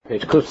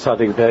Page Kuf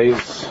Tzadik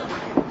Beis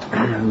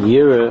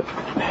Yira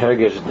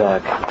Hergesh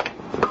Dag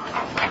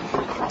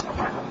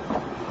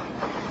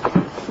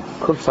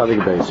Kuf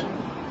Tzadik Beis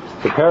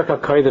The Perka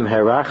Kaidem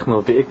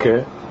Herachnu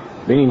Be'ikr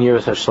Binin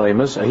Yiras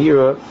HaShleimus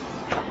Ahira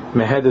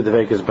Meheded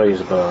Vekas Beis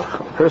Barach.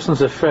 A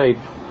person's afraid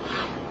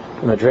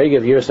in the drag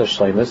of Yiras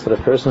HaShleimus that a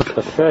person's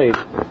afraid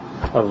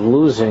of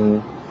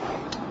losing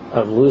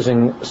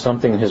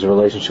something in his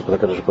relationship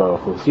with the HaKadosh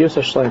Baruch Hu. Yiras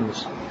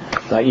HaShleimus,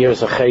 not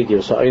Yiras HaChed,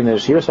 Yiras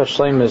HaEinish. Yiras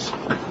HaShleimus,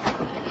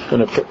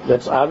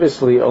 that's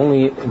obviously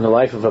only in the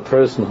life of a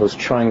person who's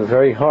trying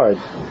very hard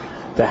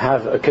to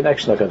have a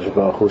connection to HaKadosh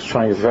Baruch Hu, who's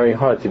trying very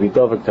hard to be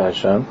Dovek to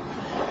Hashem.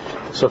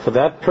 So for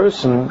that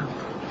person,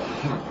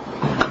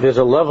 there's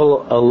a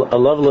level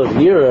of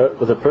Yira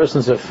where the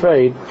person's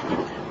afraid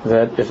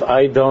that if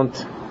I don't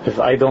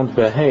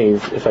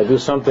behave, if I do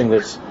something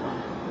that's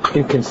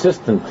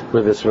inconsistent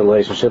with this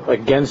relationship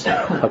against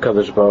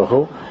HaKadosh Baruch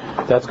Hu,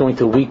 that's going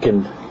to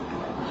weaken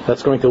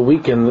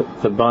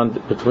the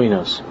bond between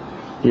us.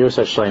 Yiras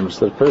HaShleimus.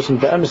 The person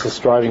be'emes is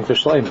striving for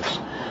Shleimus.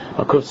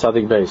 Akuf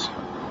Tzadik Beis.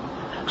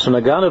 So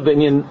Nagano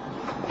Binyan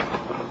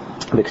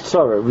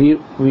B'Ktsara,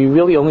 we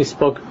really only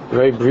spoke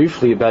very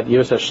briefly about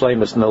Yiras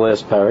HaShleimus in the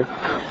last parak.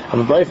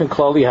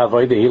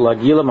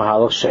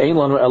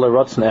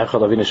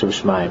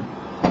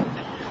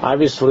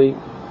 Obviously,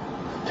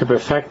 to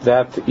perfect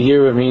that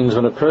Yira means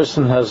when a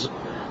person has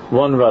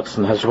one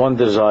ratzon, has one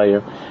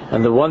desire,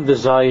 and the one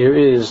desire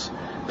is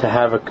to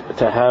have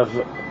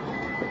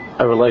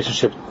a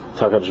relationship to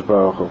HaKadosh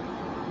Baruch Hu.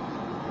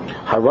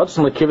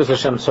 Haratzon l'kivus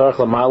Hashem tzarech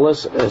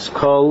l'malas is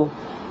kol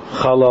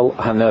chalal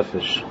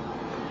hanefesh.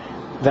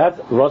 That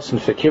ratzon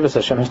for kivus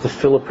Hashem has to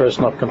fill a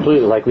person up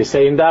completely, like we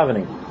say in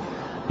davening.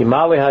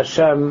 Yimali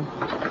Hashem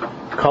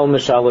kol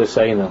mishal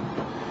Yiseinu.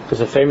 There's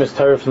a famous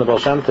Torah from the Baal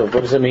Shem Tov.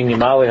 What does it mean?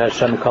 Yimali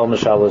Hashem kol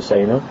mishal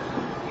Yiseinu.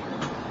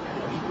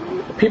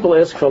 People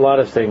ask for a lot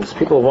of things.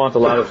 People want a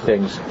lot of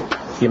things.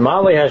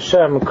 Yimali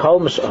Hashem kol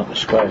mishal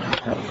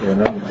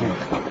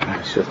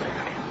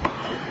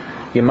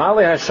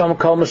Yimali Hashem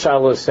kol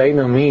mishal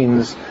Yiseinu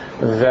means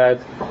that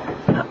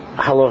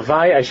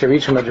halavai I should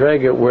reach a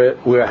madrega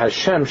where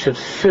Hashem should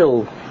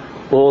fill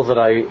all that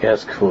I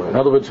ask for. In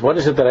other words, what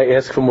is it that I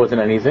ask for more than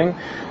anything?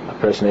 A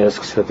person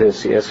asks for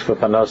this, he asks for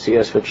panos, he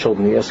asks for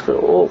children, he asks for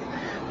all.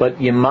 But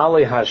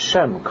Yimali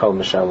Hashem kol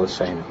mishal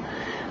Yiseinu.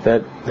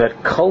 That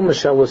kol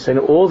mishal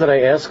Yiseinu, all that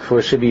I ask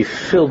for should be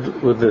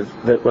filled with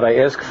what I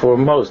ask for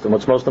most. And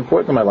what's most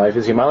important in my life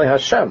is Yimali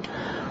Hashem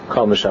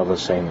kol mishal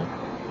Yiseinu.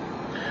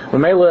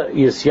 Umela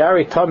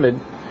Yisyari Tamid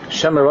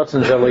Shem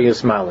Erotzen Zelo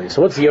Yismali.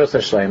 So what's Yiras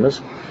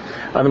HaShleimus?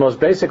 On the most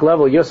basic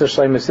level, Yiras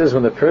HaShleimus is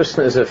when the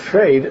person is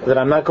afraid that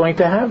I'm not going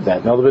to have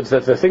that. In other words,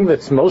 that the thing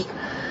that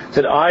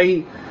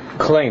I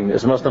claim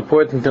is most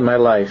important in my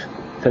life,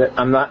 that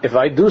I'm not, if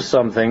I do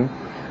something,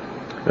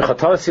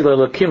 like Yosef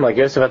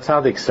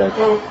HaTzadik said,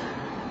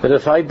 that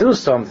if I do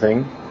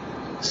something,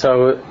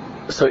 so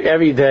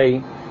every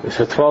day,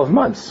 for 12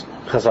 months,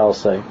 Chazal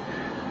say,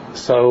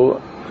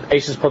 so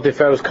Eishes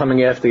Potiphar was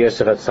coming after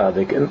Yosef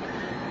HaTzadik,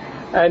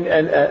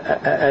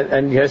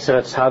 and Yosef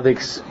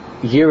HaTzadik's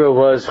Yira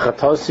was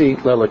Chatasi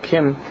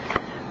Lelakim,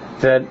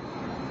 that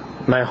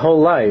my whole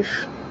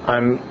life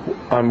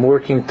I'm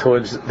working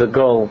towards the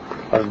goal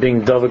of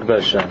being Dovek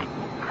B'Hashem.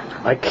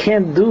 I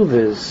can't do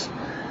this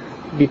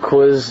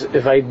because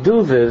if I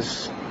do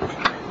this,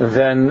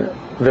 then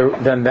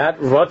that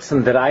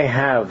Ratzon that I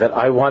have, that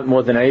I want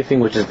more than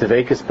anything, which is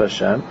Devekis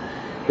B'Hashem,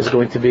 is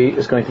going to be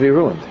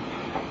ruined.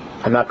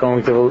 I'm not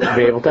going to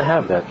be able to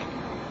have that.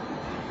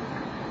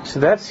 So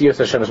that's Yiras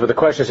HaShleimus. But the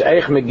question is,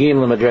 Eich Megim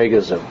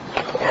L'Madrega Zu.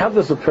 How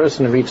does a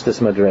person reach this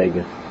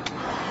Madrega?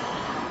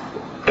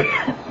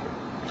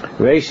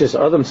 Reishis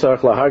Adam Tzarech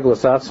Lahag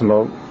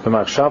L'Satzmo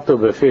B'Machshavto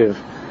B'Fiv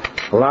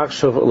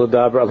Lachshav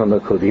L'Daber Al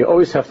HaNakud. You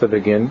always have to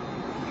begin,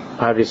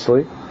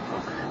 obviously,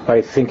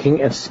 by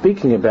thinking and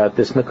speaking about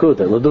this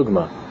Nakuda,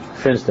 L'Dugma,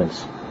 for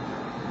instance.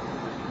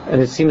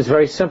 And it seems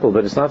very simple,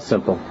 but it's not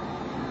simple.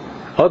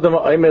 Adam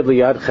Oimed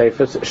Liyad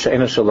Chayfetz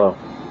She'ena Shalo.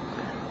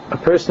 A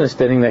person is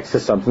standing next to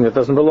something that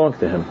doesn't belong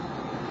to him.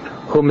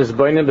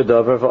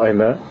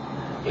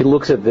 He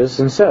looks at this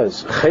and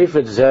says,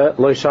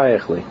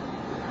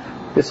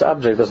 this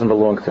object doesn't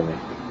belong to me.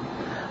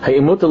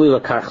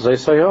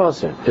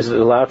 Is it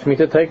allowed for me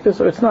to take this,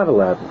 or it's not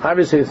allowed?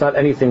 Obviously it's not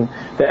anything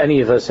that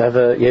any of us have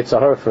a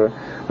Yetzirah for,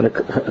 when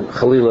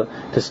Chalila,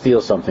 to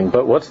steal something.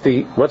 But what's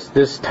this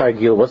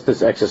targil, what's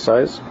this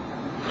exercise?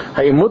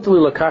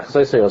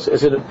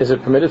 Is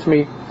it permitted for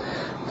me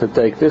to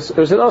take this,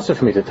 or is it also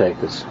for me to take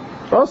this?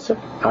 Also,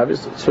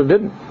 obviously, it's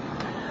forbidden.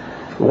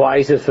 Why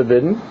is it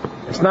forbidden?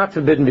 It's not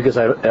forbidden because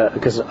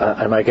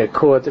I might get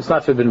caught. It's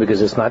not forbidden because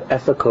it's not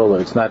ethical,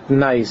 or it's not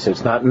nice, or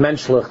it's not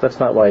menschlich. That's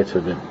not why it's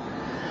forbidden.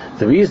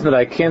 The reason that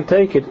I can't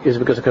take it is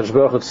because HaKadosh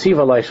Baruch Hu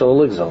tziva alai shelo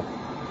ligzol.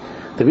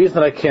 The reason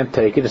that I can't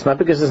take it is not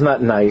because it's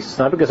not nice. It's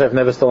not because I've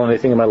never stolen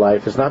anything in my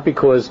life. It's not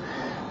because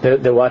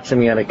they're watching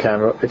me on a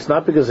camera. It's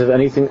not because of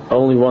anything.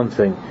 Only one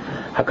thing.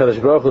 HaKadosh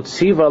Baruch Hu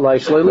tziva alai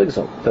shelo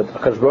ligzol. That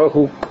HaKadosh Baruch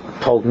Hu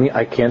told me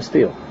I can't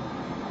steal.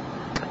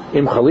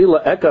 Im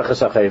chalila ekach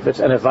chayfetz,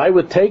 and if I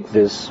would take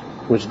this,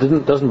 which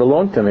doesn't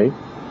belong to me,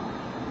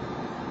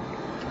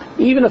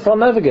 even if I'll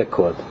never get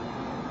caught.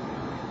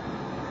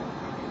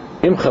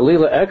 Im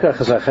chalila ekach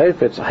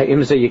chayfetz,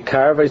 ha'im ze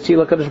yikar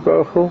v'yisila kadosh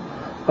baruch hu,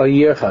 or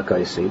yirchak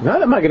v'yisi.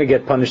 Not am I going to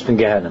get punished in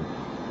Gehenna.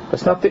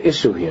 That's not the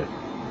issue here.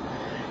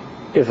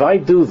 If I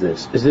do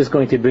this, is this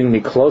going to bring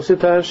me closer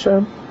to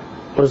Hashem,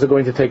 or is it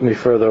going to take me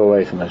further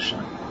away from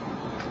Hashem?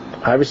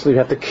 Obviously, you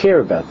have to care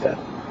about that.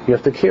 You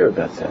have to care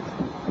about that.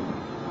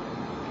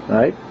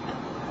 Right?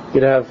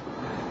 You'd have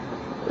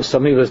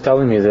somebody was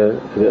telling me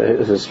that it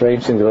was a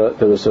strange thing.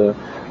 There was a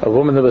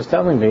woman that was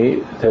telling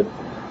me that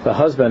the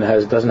husband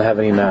doesn't have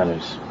any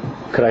manners.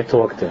 Could I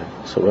talk to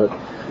him? So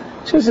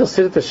she says he'll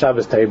sit at the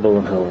Shabbos table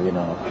and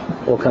he'll,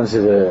 all kinds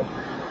of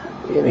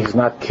he's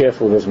not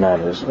careful with his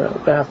manners. I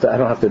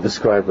don't have to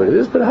describe what it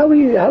is, but how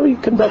he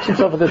conducts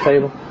himself at the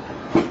table.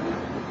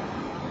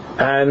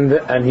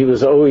 And he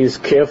was always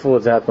careful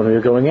with that when we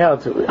were going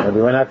out.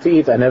 We went out to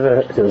eat.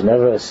 There was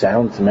never a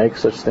sound to make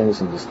such things,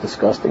 and it's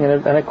disgusting.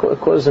 And it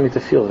causes me to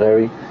feel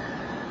very,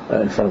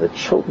 in front of the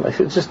children, I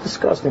feel just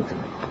disgusting to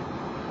me.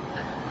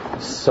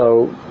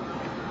 So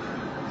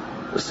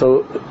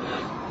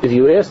if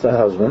you ask the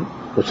husband,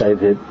 which I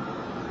did,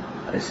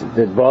 I said,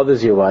 "It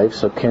bothers your wife,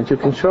 so can't you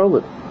control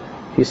it?"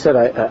 He said,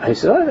 I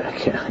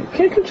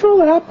can't control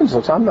what happens.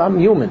 I'm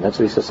human. That's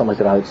what he said, something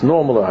like that. It's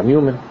normal, or I'm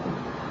human.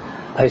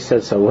 I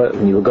said, so what,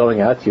 when you were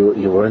going out, you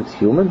weren't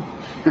human?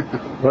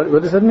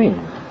 What does that mean?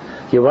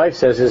 Your wife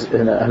says,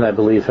 and I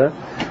believe her,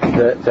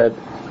 that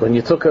when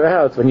you took her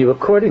out, when you were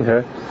courting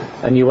her,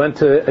 and you went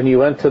to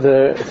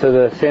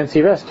the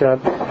fancy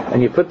restaurant,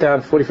 and you put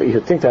down 45, you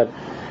think that,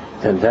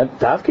 then that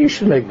Davka, you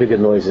should make bigger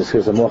noises,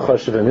 because the more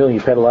chashuv a meal, you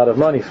paid a lot of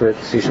money for it,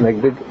 so you should make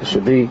big, it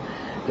should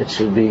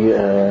be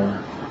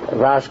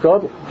Rash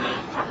God.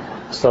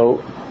 So,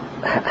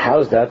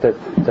 how's that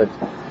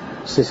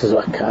she says,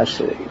 oh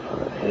gosh,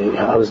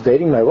 I was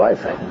dating my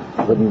wife.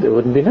 It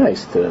wouldn't be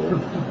nice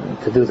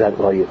to do that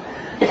while you.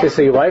 They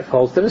say your wife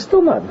holds that it's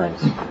still not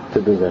nice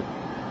to do that.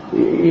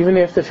 Even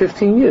after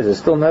 15 years, it's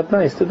still not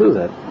nice to do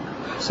that.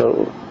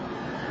 So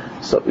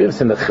you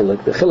understand the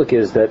chiluk. The chiluk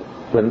is that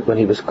when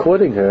he was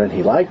courting her and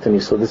he liked her and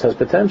he saw this has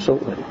potential,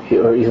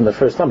 or even the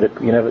first time,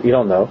 you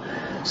don't know.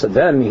 So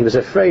then he was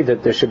afraid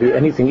that there should be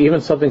anything,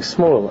 even something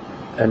small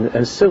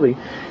and silly,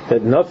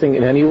 that nothing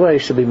in any way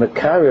should be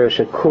makarer,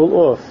 should cool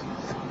off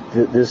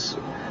this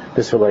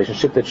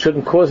relationship, that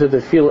shouldn't cause her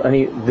to feel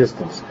any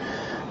distance.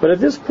 But at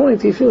this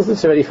point, he feels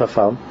it's already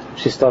fafal.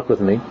 She's stuck with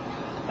me.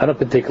 I don't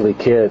particularly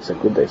care. It's a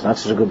good day. It's not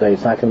such a good day.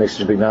 It's not going to make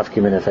such a big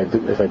nafkim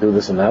if I do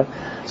this and that.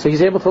 So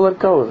he's able to let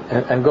go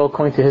and go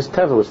according to his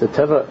teva, which the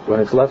teva,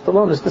 when it's left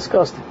alone, is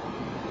disgusting.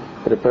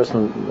 But a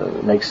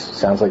person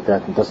sounds like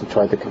that and doesn't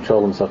try to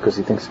control himself because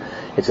he thinks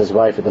it's his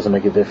wife. It doesn't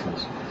make a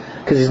difference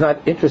because he's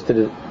not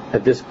interested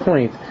at this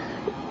point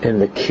in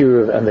the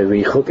kiruv and the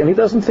richuk, and he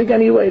doesn't think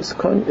anyway it's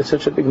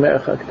such a big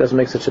merachak. It doesn't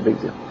make such a big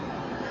deal.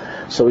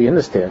 So we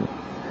understand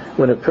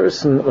when a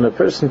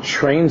person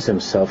trains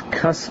himself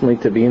constantly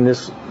to be in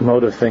this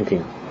mode of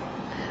thinking,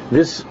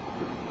 this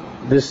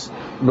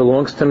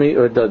belongs to me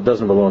or it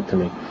doesn't belong to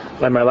me.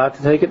 Am I allowed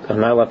to take it? I'm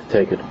not allowed to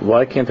take it.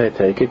 Why can't I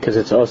take it? Because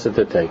it's also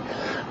to take.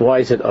 Why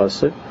is it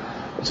also?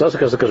 It's also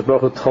because the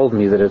Baruch Hu told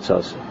me that it's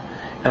also.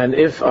 And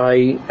if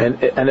I'm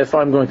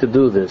going to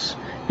do this,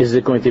 is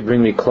it going to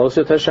bring me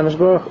closer to Hashem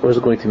Baruch, or is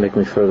it going to make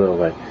me further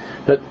away?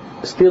 But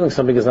stealing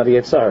something is not a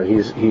Yetzar.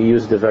 He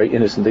used a very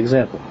innocent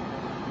example.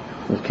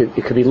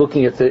 It could be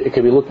looking at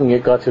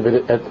God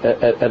forbid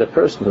at a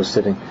person who's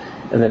sitting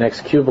in the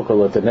next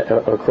cubicle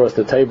or across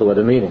the table at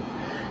a meeting,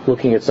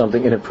 looking at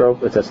something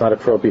inappropriate that's not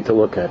appropriate to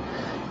look at.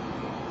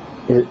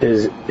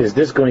 Is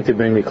this going to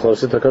bring me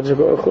closer to God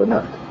or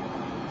not?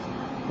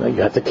 Now,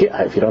 you have to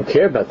care. If you don't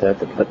care about that,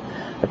 but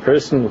a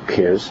person who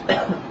cares.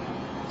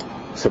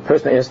 So a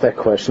person asks that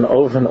question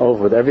over and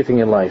over with everything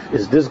in life.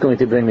 Is this going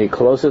to bring me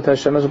closer to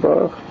Hashem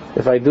Baruch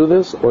if I do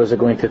this, or is it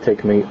going to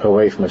take me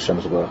away from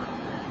Hashem Baruch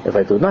if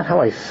I do it? Not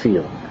how I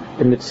feel.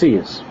 In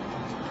Mitzias.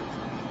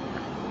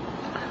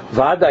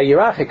 Vada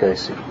Yerachik I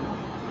see.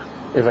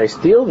 If I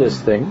steal this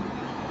thing,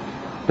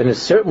 then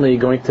it's certainly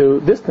going to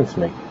distance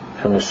me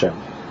from Hashem.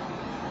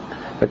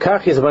 The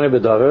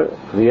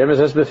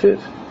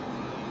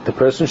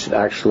person should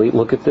actually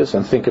look at this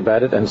and think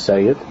about it and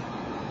say it.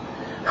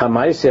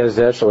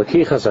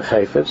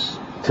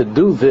 To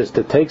do this,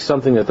 to take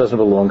something that doesn't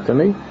belong to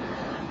me,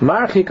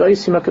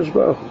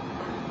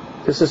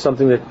 this is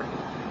something that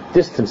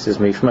distances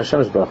me from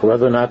Hashem's Baruch,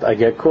 whether or not I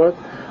get caught,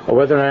 or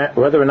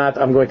whether or not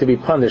I'm going to be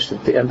punished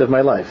at the end of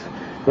my life.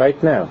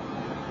 Right now,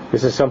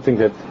 this is something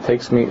that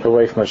takes me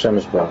away from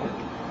Hashem's Baruch.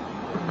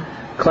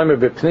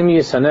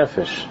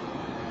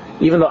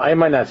 Even though I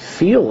might not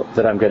feel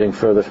that I'm getting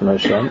further from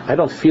Hashem, I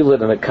don't feel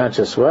it in a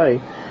conscious way,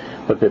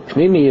 but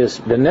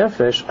b'pnimiyus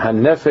b'nefesh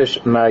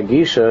hanefesh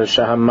margisha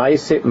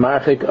shahamaisi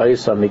marchik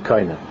oisa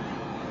mikoina.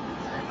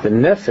 The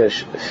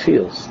nefesh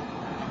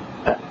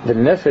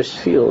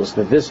feels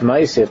that this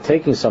maisi of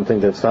taking something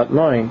that's not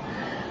mine,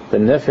 the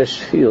nefesh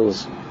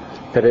feels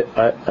that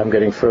I'm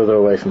getting further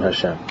away from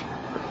Hashem.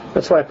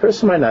 That's why a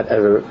person might not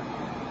ever,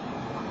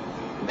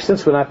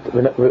 since we're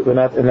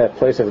not in that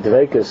place of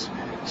dveikus,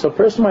 so a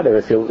person might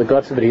ever feel that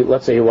God forbid,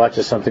 let's say he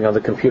watches something on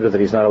the computer that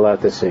he's not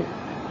allowed to see.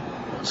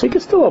 So he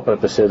can still open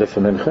up the Seder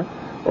for Mincha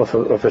or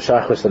for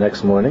Shachris the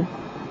next morning,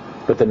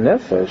 but the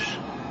nefesh,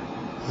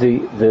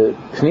 the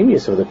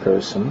pnimius of the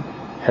person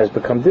has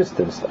become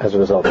distanced as a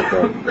result of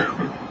that.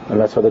 And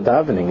that's why the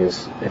davening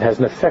it has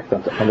an effect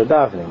on the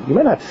davening. You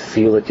may not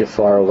feel that you're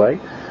far away,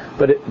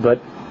 but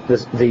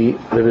the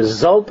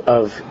result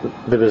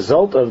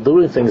of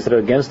doing things that are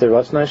against the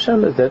Ratzon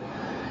Hashem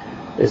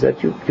is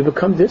that you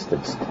become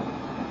distanced.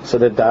 So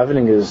that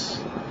davening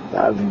is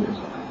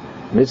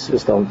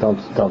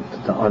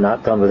mitzvahs are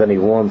not done with any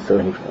warmth, or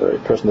a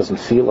person doesn't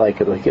feel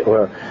like it,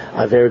 or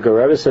aver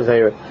gerevis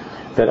aver,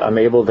 that I'm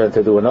able then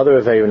to do another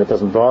aver and it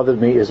doesn't bother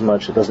me as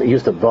much. It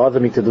used to bother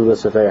me to do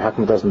this aver. How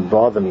come it doesn't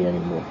bother me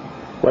anymore?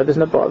 Why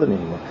doesn't it bother me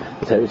anymore?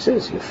 That's how it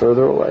says. You're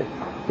further away.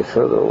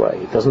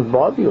 It doesn't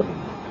bother you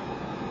anymore.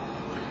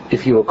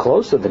 If you were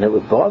closer, then it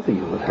would bother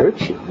you. It would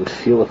hurt you. You would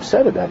feel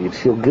upset about it. You'd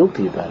feel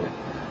guilty about it.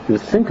 You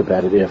would think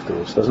about it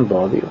afterwards. It doesn't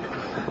bother you.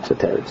 So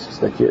it's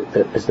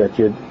that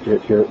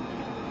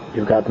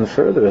you've gotten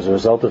further as a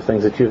result of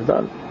things that you've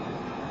done.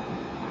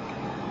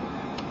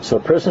 So a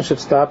person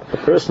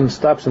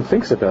stops and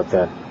thinks about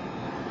that.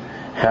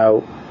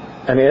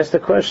 And he asks the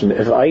question,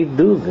 if I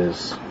do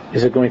this,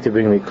 is it going to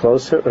bring me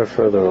closer or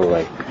further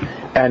away?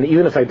 And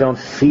even if I don't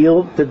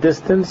feel the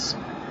distance,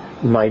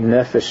 my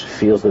nefesh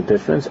feels the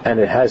difference, and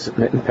it has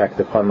an impact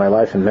upon my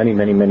life in many,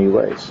 many, many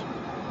ways.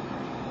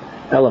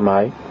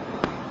 Elamai,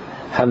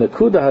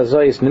 Hanakuda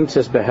hazayis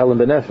nimtzes behelim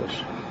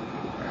benefesh.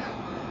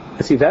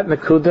 See, that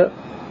nakuda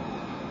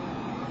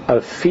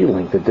of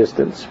feeling the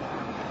distance,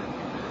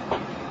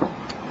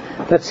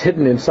 that's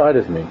hidden inside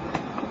of me.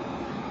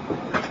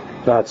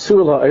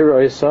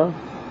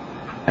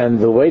 And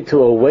the way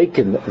to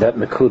awaken that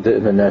nakuda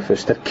in the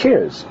nefesh that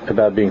cares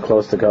about being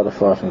close to God or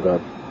far from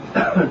God.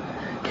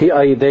 We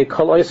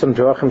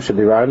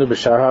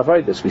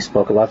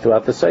spoke a lot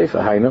throughout the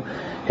Sefer.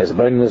 His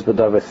burning is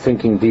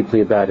thinking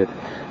deeply about it.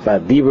 By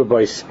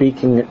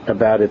speaking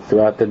about it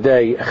throughout the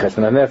day,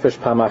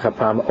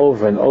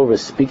 over and over,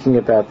 speaking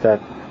about that,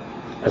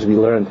 as we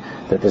learned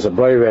that there's a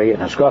boirei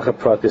and hashgacha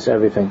practice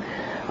everything.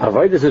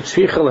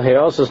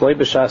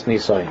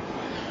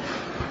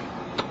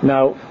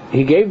 Now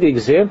he gave the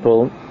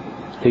example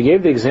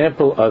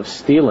of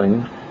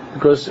stealing,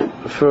 because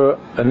for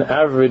an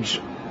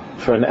average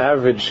person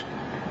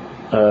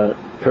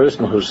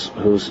who's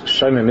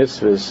shomer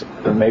mitzvahs,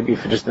 maybe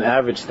for just an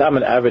average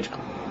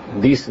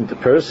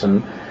decent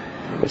person,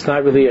 it's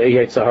not really a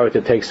yetzer hara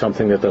to take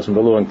something that doesn't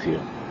belong to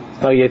you.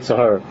 It's not a yetzer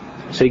hara.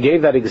 So he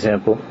gave that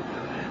example.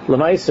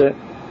 L'maisa,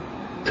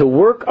 to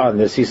work on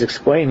this, he's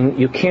explaining,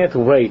 you can't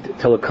wait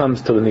till it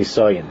comes to the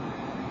nisayin.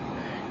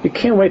 You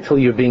can't wait till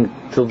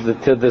till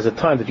there's a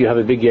time that you have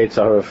a big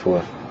yetzer hara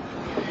for.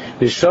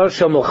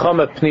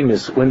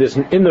 When there's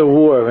an inner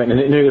war and an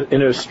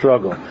inner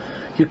struggle,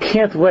 you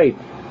can't wait.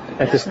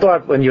 And to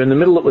start when you're in the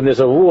middle, when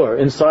there's a war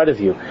inside of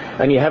you,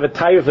 and you have a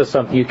tire for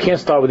something, you can't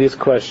start with these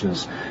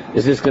questions.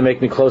 Is this going to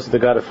make me closer to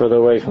God or further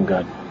away from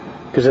God?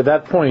 Because at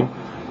that point,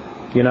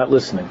 you're not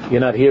listening,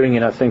 you're not hearing,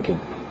 you're not thinking.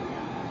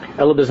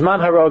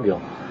 Elabizman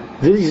harogil.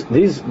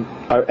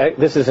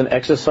 This is an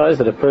exercise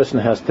that a person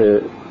has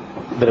to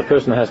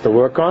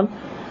work on.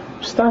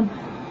 Stam.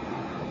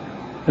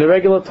 In a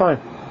regular time.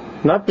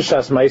 Not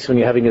b'shas ma'is when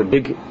you're having a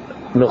big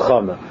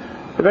milchama.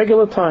 A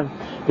regular time.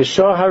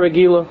 B'shah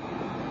haragila.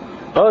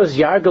 Oz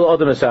yargel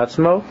odom es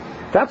atzmo.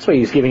 That's why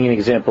he's giving an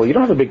example. You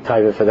don't have a big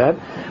taiva for that.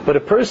 But a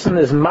person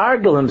is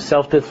margel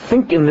himself to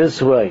think in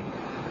this way.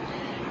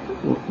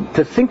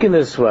 To think in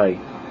this way.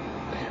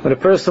 When a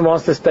person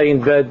wants to stay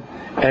in bed,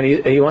 and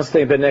he wants to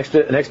stay in bed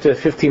next to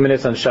 15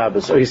 minutes on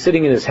Shabbos, or he's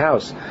sitting in his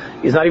house.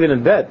 He's not even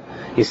in bed.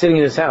 He's sitting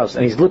in his house,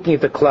 and he's looking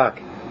at the clock.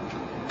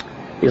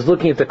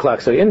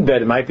 So in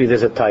bed, it might be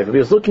there's a taiva, but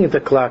he's looking at the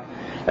clock,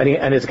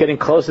 and it's getting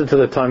closer to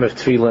the time of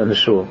tefillah in the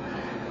shul.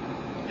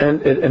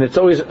 And it's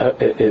always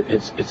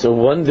it's a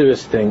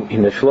wondrous thing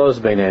in the flows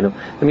beinenu.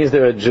 It means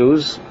there are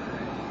Jews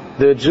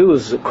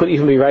could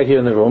even be right here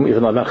in the room,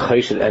 even though I'm not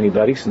chayish at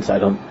anybody, since I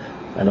don't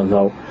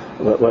know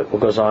what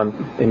goes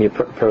on in your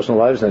personal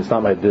lives, and it's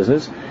not my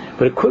business.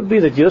 But it could be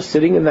that you're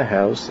sitting in the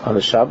house on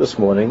a Shabbos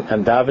morning,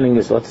 and davening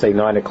is, let's say,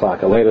 9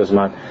 o'clock, or later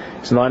Zman,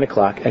 it's 9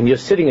 o'clock, and you're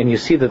sitting and you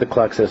see that the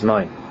clock says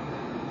 9,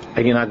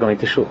 and you're not going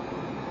to shul.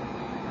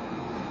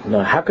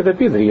 Now, how could it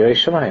be that Yirei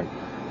Shamayim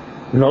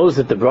knows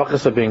that the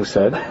brachas are being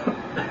said,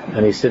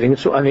 and he's sitting in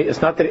shul? I mean,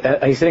 it's not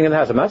that he's sitting in the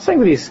house. I'm not saying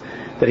that he's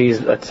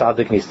a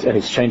tzaddik and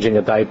he's changing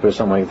a diaper or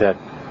something like that.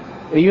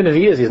 Even if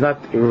he is, he's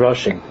not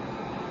rushing.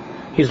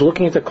 He's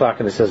looking at the clock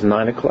and it says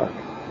 9 o'clock,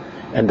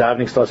 and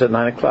davening starts at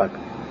 9 o'clock,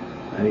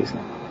 and he's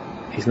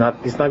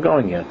not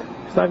going yet.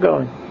 He's not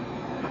going.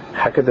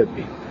 How could that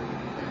be?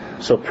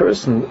 So,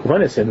 person,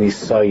 when it's in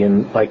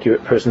Nisayin, like your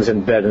person's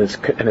in bed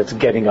and it's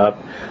getting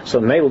up, so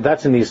maybe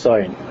that's in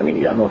Nisayin. I mean,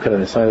 I don't know what kind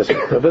of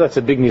Nisayin, but that's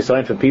a big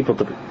Nisayin for people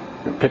to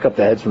pick up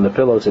the heads from the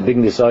pillow. It's a big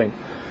Nisayin.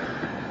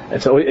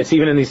 It's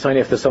even in the sign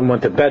after someone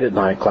went to bed at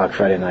 9 o'clock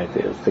Friday night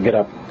to get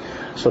up.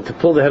 So to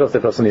pull the head off the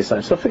person in the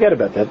sign. So forget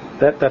about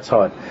that. That's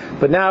hard.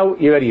 But now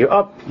you're ready. You're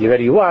up. You're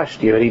ready.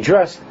 Washed. You're ready.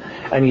 Dressed.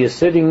 And you're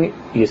sitting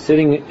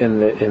in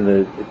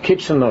the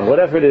kitchen or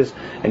whatever it is,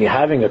 and you're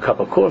having a cup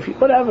of coffee,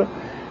 whatever.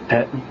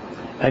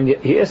 And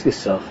you ask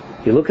yourself.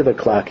 You look at the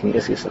clock and you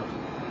ask yourself.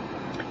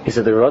 Is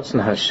it the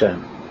Ratzon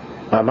Hashem?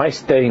 Am I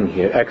staying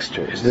here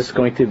extra? Is this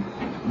going to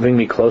bring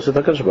me closer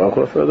to HaKadosh Baruch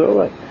Hu or further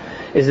away?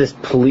 Is this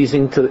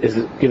pleasing is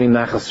it giving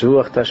nachas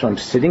ruach to Hashem? I'm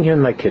sitting here in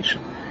my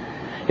kitchen.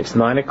 It's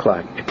 9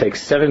 o'clock. It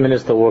takes 7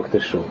 minutes to walk to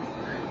shul.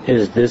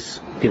 Is this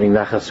giving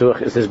nachas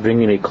ruach? Is this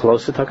bringing me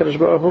closer to HaKadosh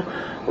Baruch Hu?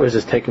 Or is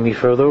this taking me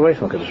further away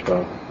from HaKadosh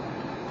Baruch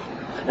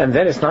Hu? And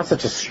then it's not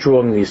such a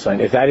strong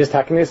sign. If that is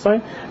taking this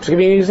sign, I'm just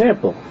giving you an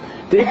example.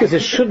 Because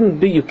it shouldn't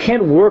be, you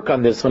can't work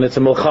on this when it's a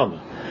milchama.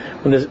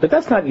 But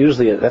that's not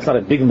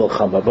a big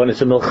milchama. But when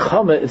it's a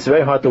milchama, it's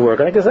very hard to work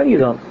on it, because then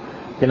you're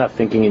not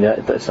thinking,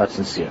 it's not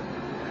sincere.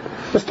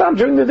 But stop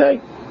during the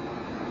day.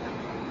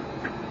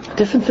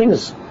 Different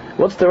things.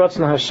 What's the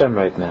Ratzon Hashem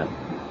right now?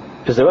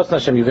 Is the Ratzon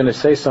Hashem, you're going to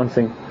say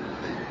something,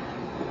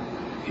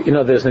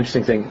 there's an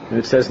interesting thing.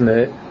 It says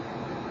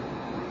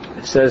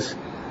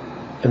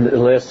in the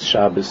last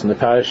Shabbos, in the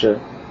parasha,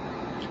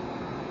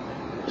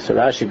 so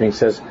Rashi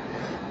says,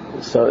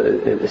 so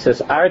it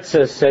says,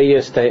 Artza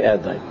Seir Stay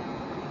Edai.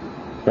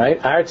 Right?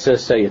 Artza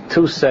Seir,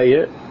 to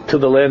Seir, to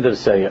the land of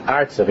Seir.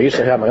 Artza,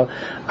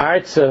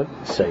 Artza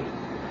Seir.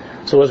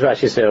 So what does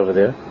Rashi say over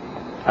there?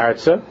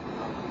 Artza.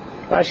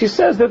 Rashi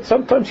says that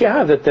sometimes you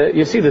have that,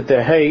 you see that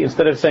the hay,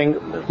 instead of saying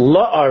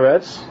La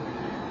Aretz,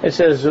 it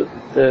says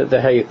the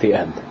hay at the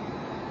end.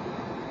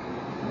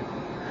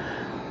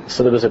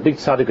 So there was a big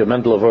tzaddik,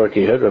 Remendel of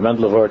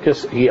Ork,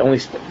 he only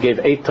gave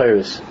 8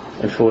 Torahs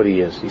in 40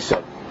 years, he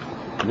said.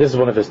 This is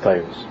one of his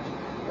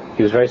Torahs.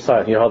 He was very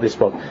silent, he hardly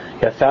spoke.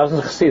 He had thousands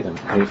of chassidim.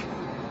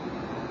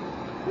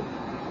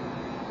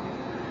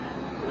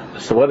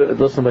 Listen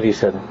to what he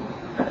said.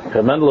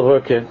 Remendel of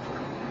Ork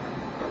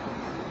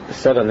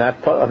said on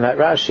that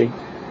Rashi,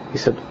 he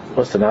said,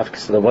 what's the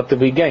nafkas? What did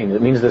we gain?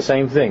 It means the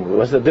same thing.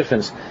 What's the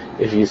difference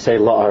if you say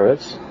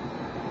La'aretz?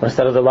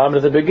 Instead of the lamed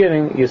at the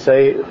beginning, you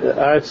say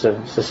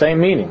Aretza. It's the same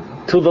meaning.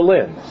 To the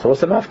land. So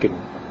what's the nafkin?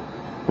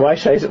 Why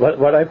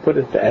did I put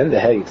it at the end, the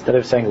hey, instead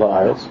of saying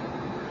La'aretz?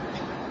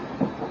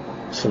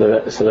 So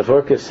the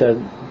Vorka said,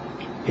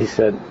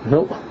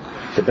 no,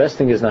 the best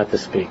thing is not to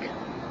speak.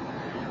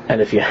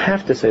 And if you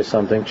have to say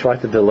something, try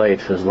to delay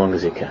it for as long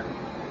as you can.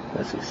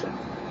 That's what he said.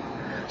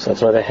 So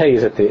that's why the hay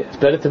is it's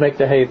better to make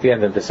the hay at the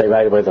end than to say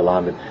right away the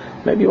lamed.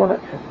 Maybe you want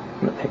to,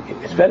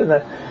 it's better than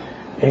that.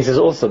 And he says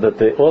also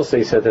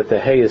he said that the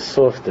hay is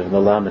softer and the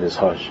lamed is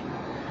harsh.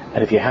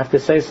 And if you have to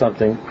say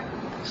something,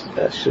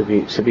 should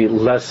be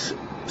less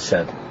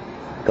said.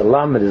 The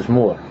lamed is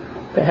more.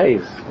 The hay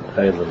is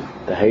very little.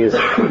 The hay is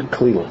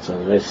clear, so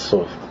it's very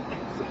soft.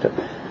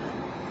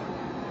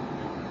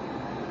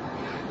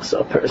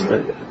 So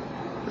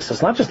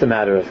it's not just a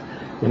matter of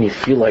when you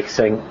feel like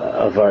saying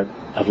of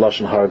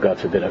Lashon Hara, God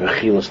forbid, of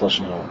Achilas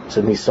Lashon Hara. It's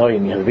a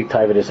Nisayin, you have a big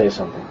taiva to say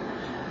something.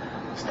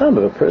 It's time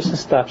if a person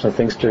stops and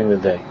thinks during the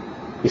day.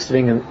 He's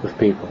sitting with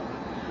people.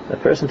 A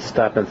person to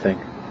stop and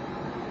think.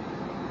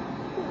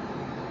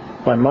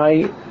 By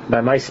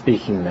my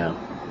speaking now,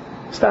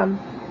 stop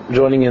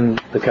joining in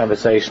the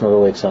conversation of the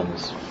late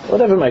sons,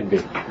 whatever it might be.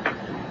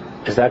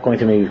 Is that going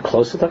to make you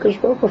closer to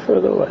HaKadosh Baruch Hu or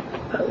further away?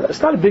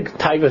 It's not a big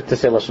taiva to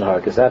say Lashon Hara,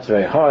 because that's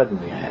very hard,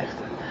 and you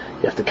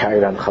have to carry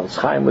around the Chofetz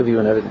Chaim with you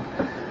and everything.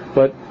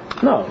 But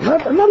no,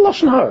 not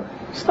Lashon Hara.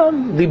 It's not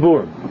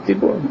Diburim.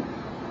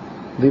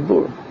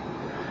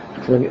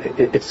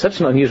 It's such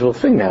an unusual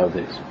thing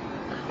nowadays.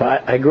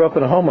 But I grew up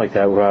in a home like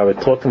that, where I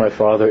would talk to my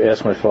father,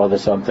 ask my father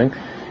something,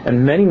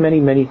 and many, many,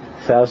 many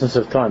thousands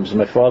of times.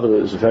 My father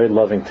was very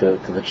loving to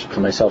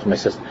myself and my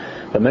sister.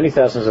 But many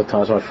thousands of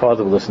times, my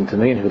father would listen to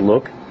me and he would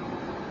look,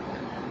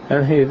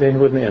 and he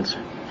wouldn't answer.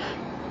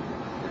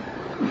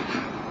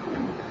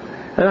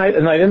 And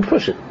I didn't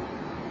push it.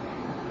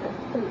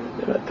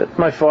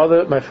 My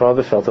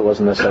father felt it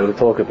wasn't necessary to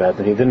talk about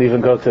it. He didn't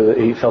even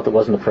he felt it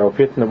wasn't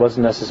appropriate and it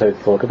wasn't necessary to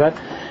talk about.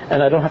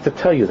 And I don't have to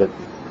tell you that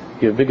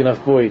you're a big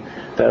enough boy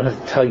that I don't have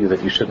to tell you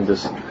that you shouldn't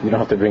you don't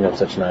have to bring up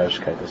such an Irish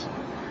kindness.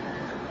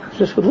 He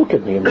just would look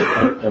at me and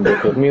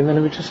look at me, and then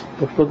he would just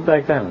look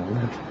back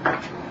down.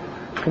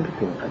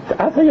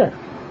 I'll tell you.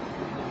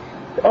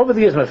 Over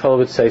the years, my father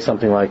would say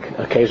something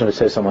occasionally would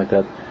say something like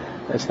that.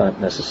 It's not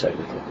necessary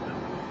to talk about.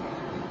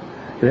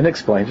 He didn't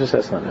explain, just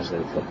that's not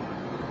necessary to talk about.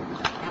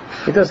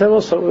 He does that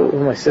also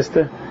with my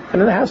sister.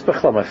 And in the house,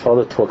 my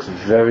father talks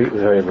very,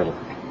 very little.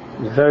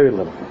 Very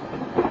little.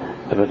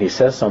 And when he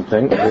says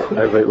something,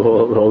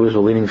 we're always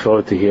leaning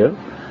forward to hear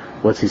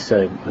what's he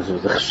saying. This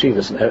was the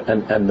cheshivas,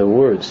 and the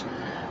words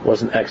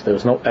wasn't extra. There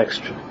was no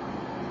extra.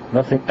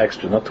 Nothing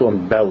extra, not to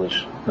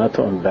embellish.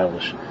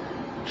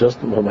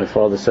 Just what my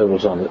father said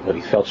was on what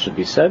he felt should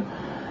be said.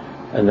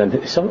 And then he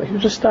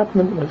would just stop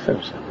and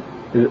finish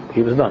it.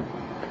 He was done.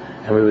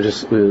 And we were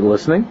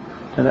listening,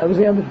 and that was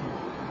the end of it.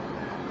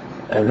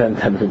 And then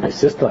my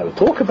sister and I would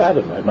talk about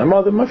it.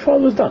 My father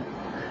was done.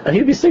 And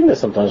he'd be sitting there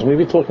sometimes, and we'd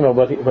be talking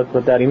about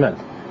what Daddy meant.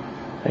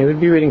 And he would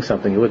be reading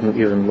something, he wouldn't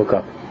even look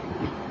up.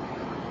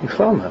 He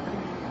found that.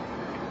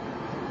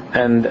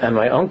 And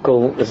my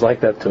uncle is like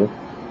that too.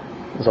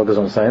 That's what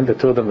I'm saying. The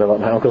two of them,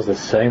 my uncle's the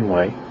same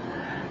way.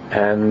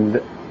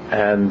 And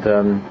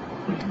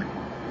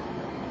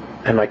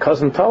my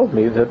cousin told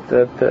me that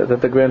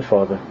the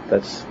grandfather,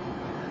 that's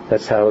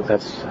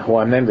who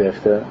I'm named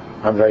after.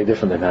 I'm very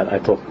different than that. I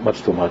talk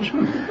much too much.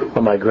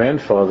 But my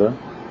grandfather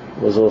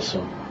was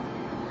also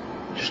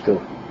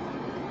still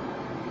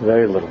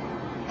very little,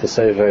 to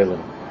say very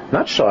little.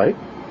 Not shy,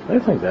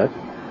 anything like that.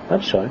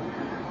 Not shy.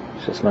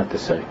 It's just not to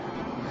say.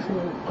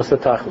 What's the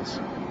tachlis?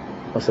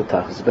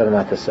 It's better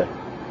not to say.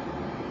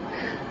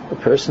 The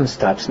person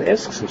stops and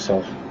asks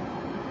himself,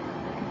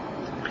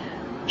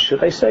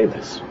 should I say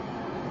this?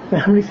 Now,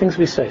 how many things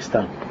we say,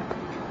 Stam?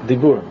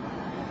 Diburim.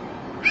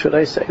 Should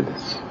I say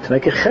this? To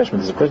make a cheshbon,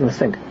 there's a question to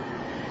think.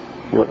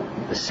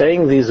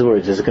 Saying these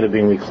words, is it going to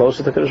bring me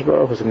closer to Kadosh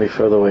Baruch Hu, or is it going to be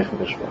further away from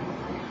Kadosh Baruch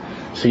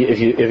Hu? So if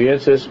your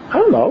answer is, I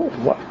don't know,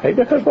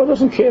 maybe Kadosh Baruch Hu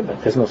doesn't care,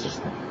 but there's no such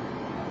thing.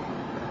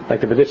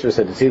 Like the B'ditcher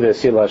said, it's either a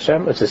Sila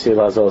Hashem or it's a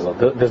Sila Azazel.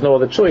 There's no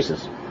other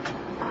choices.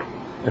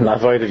 In the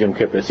Avodah Yom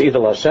Kippur, it's either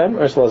Hashem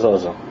or it's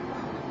Azazel.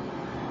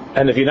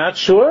 And if you're not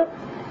sure,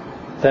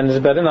 then it's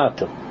better not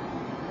to.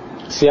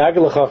 Siyag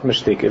l'chaf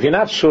mishtik. If you're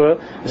not sure,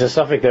 it's a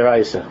suffix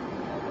deraisa.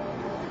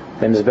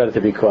 Then it's better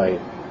to be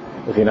quiet.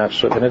 If you're not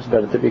sure, then it's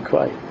better to be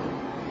quiet.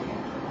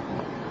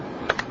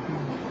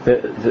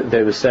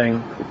 They were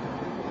saying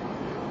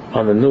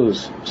on the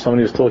news,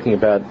 somebody was talking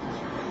about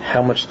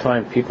how much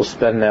time people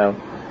spend now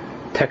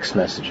text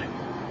messaging,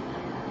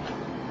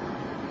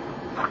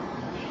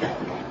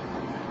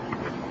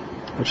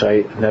 which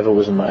I never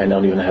was I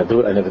don't even know how to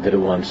do it. I never did it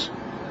once.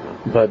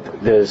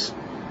 But there's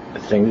a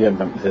thing,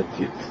 that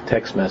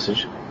text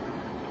message,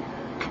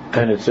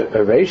 and it's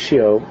a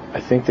ratio. I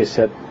think they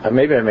said,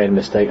 maybe I made a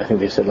mistake. I think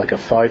they said like a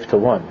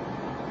 5-to-1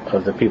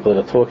 of the people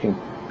that are talking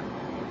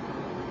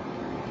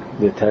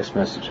the text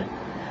messaging.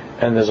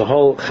 And there's a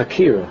whole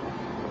chakira.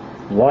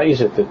 Why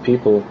is it that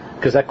people?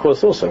 Because that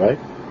costs also, right?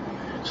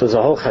 So there's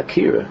a whole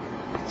chakira.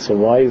 So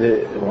why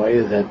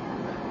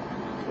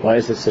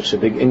is it such a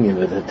big inyan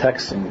with the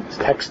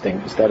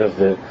texting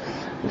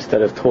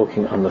instead of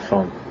talking on the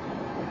phone?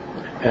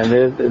 And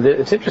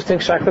it's interesting.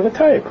 Shakla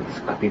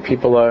v'tayik. Could be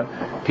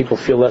people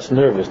feel less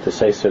nervous to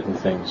say certain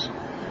things.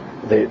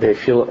 They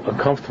feel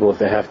uncomfortable if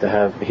they have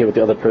to hear what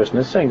the other person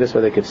is saying. This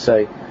way they could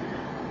say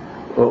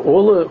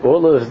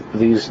all of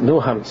these new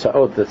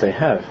hamtzaot that they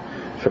have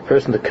for a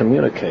person to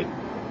communicate,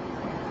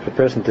 for a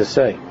person to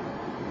say.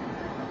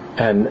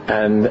 And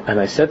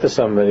I said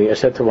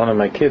to one of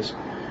my kids,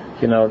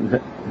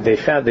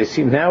 they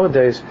see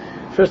nowadays,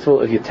 first of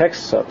all, if you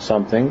text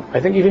something,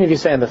 I think even if you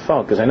say on the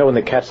phone, because I know when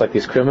they catch like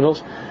these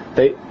criminals,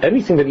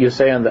 anything that you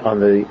say on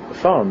the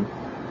phone,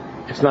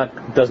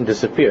 doesn't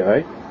disappear,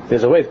 right?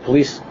 There's a way the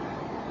police,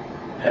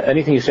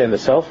 anything you say on the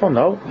cell phone,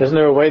 no? Isn't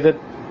there a way that,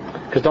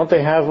 because don't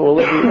they have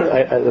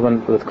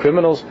with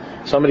criminals,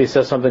 somebody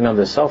says something on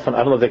their cell phone, I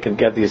don't know if they can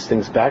get these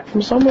things back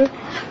from somewhere?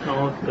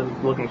 No, if they're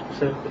looking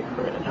specifically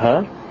for it.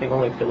 Huh? I think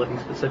only if they're looking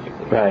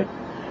specifically. Right.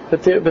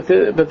 But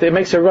it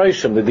makes a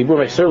roshim. The dibur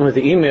makes certainly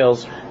the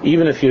emails,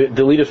 even if you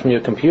delete it from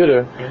your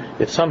computer,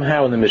 it's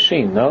somehow in the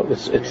machine. No,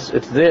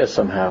 it's there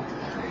somehow.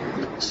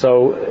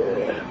 So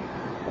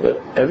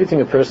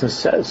everything a person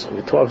says,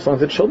 we talk to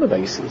the children about.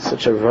 You see, it's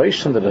such a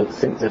roshim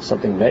that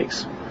something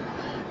makes,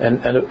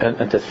 and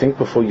to think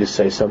before you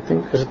say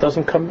something, because it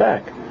doesn't come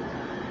back.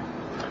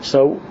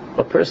 So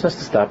a person has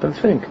to stop and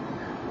think.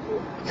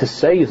 To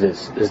say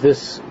this, is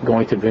this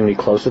going to bring me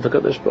closer to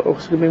Kadosh Baruch Hu, or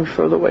is it going to bring me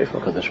further away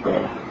from Kadosh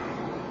Baruch Hu?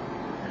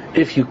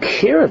 If you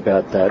care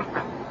about that,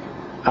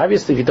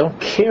 obviously if you don't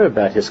care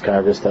about his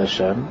karvus to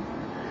Hashem,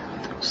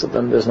 so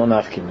then there's no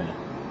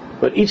nafkimah.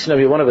 But each and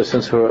every one of us,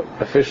 since we're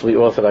officially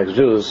Orthodox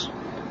Jews,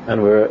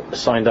 and we're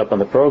signed up on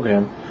the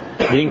program,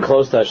 being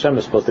close to Hashem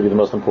is supposed to be the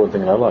most important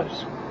thing in our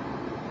lives.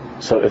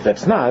 So if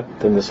that's not,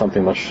 then there's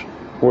something much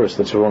worse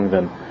that's wrong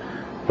than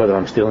whether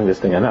I'm stealing this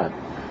thing or not.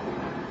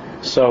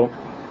 So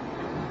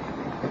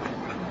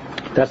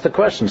that's the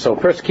question. So a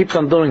person keeps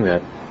on doing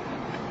that.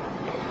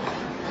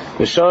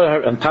 We show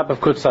her on top of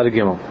Kutzad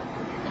Gimel.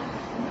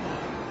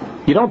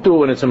 You don't do it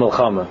when it's a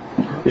milchama.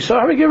 We show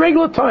her a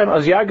regular time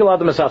as Yagel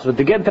Adam Asas,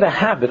 to get into the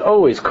habit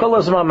always Kol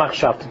Azman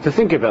Machshavta, to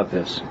think about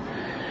this.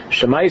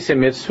 Shemaiseh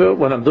mitzvah.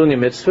 When I'm doing a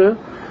mitzvah,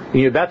 when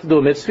you're about to do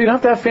a mitzvah, you don't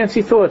have to have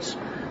fancy thoughts.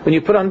 When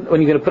you're going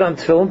to put on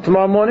tefillin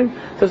tomorrow morning,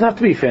 it doesn't have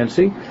to be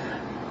fancy.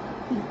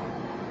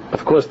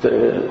 Of course,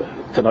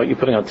 to know you're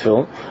putting on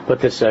tefillin, but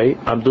to say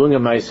I'm doing a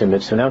Maaseh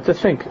mitzvah now, to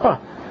think,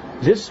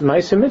 this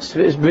Maaseh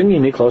mitzvah is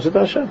bringing me closer to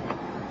Hashem.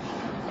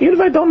 Even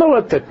if I don't know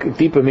what the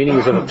deeper meaning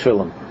is of a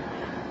tefillin,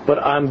 but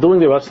I'm doing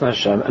the Ratzon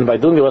Hashem, and by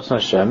doing the Ratzon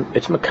Hashem,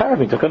 it's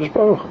makarving to Kadosh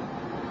Baruch Hu.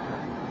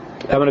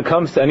 And when it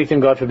comes to anything,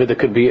 God forbid, that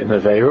could be an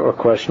aveira or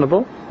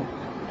questionable,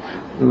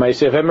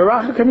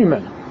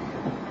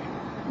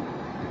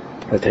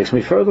 that takes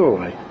me further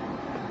away.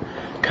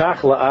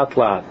 Kach la'at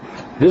la'at.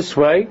 This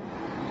way,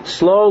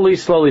 slowly,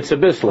 it's a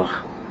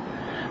bislach.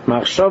 You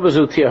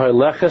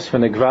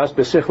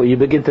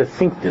begin to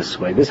think this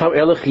way. This is how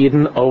Elech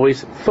Yidden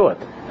always thought.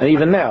 And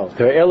even now,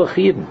 there are Elech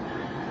Yidden.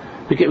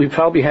 We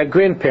probably had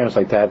grandparents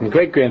like that, and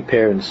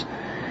great-grandparents.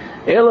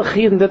 Elech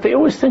Yidden, that they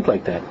always think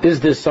like that. Is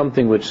this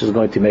something which is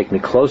going to make me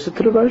closer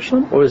to the Baruch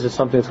Shalom, or is it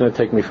something that's going to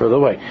take me further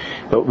away?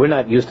 But we're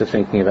not used to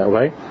thinking that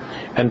way.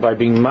 And by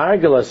being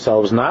margel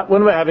ourselves, not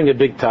when we're having a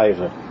big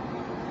taiva.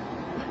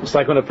 It's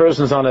like when a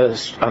person's on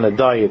a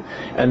diet,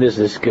 and there's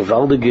this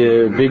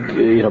gewaldige,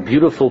 big,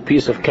 beautiful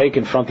piece of cake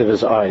in front of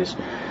his eyes.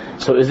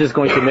 So is this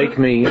going to make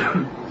me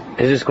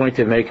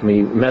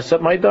mess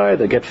up my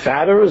diet, or get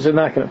fatter, or is it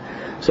not going to?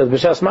 So the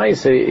B'shas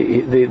Ma'is,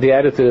 the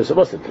attitude is,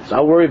 what's it?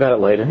 I'll worry about it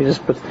later.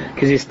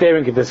 Because he's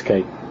staring at this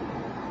cake.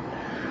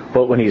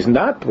 But when he's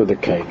not with the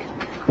cake,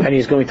 and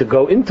he's going to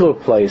go into a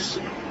place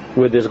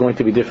where there's going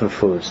to be different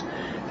foods,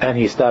 and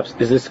he stops,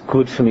 is this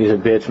good for me, is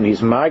it bad for me?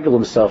 He's margel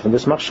himself, and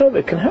this machshava,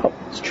 it can help.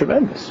 It's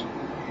tremendous.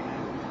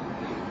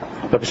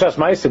 But B'shas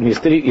Ma'is, when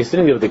you're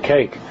sitting there with the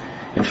cake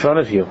in front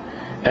of you,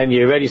 and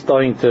you're already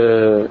starting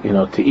to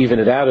even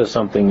it out or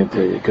something,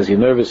 because you're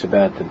nervous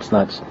about it, it's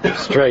not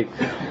straight,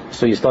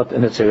 so you start,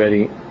 and it's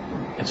very,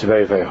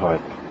 very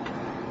hard.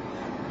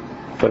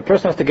 But a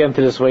person has to get into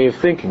this way of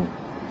thinking,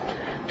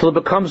 till it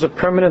becomes a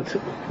permanent,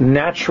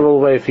 natural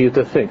way for you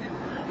to think.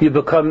 You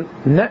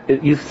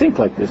think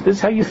like this. This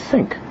is how you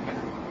think.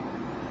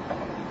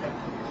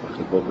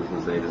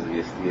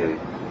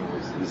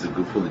 This is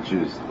good for the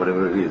Jews,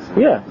 whatever it is.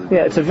 Yeah,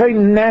 it's a very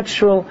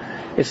natural.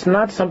 It's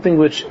not something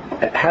which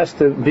has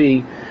to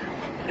be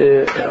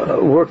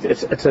worked.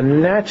 It's a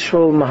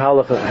natural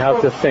mahalach of how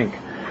to think,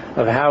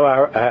 of how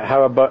our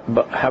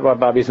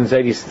Babis and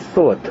Zaydis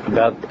thought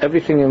about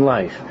everything in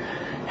life.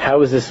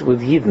 How is this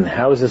with Yidden?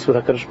 How is this with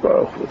HaKadosh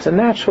Baruch Hu? It's a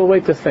natural way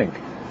to think.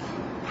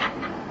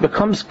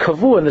 Becomes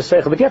kavu in the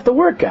seichel, but you have to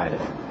work at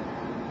it.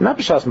 Not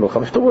b'shas milcham,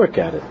 you have to work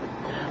at it.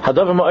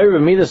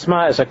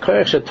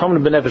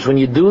 When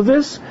you do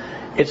this,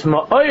 it's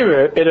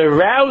ma'orer, it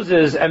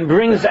arouses and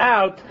brings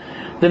out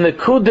the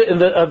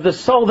nekuda of the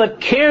soul that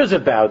cares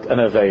about an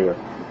aveira.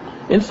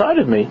 Inside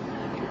of me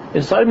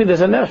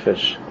there's a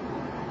nefesh.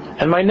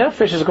 And my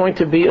nefesh is going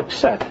to be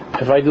upset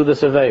if I do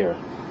this aveira.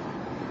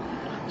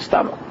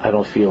 Stop, I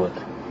don't feel it.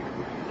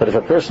 But if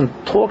a person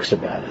talks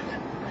about it,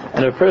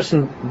 and a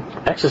person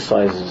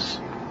exercises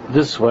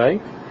this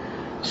way,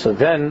 so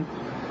then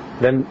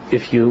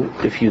if you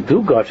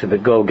do God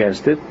forbid go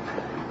against it,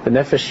 the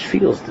nefesh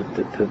feels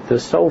the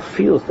soul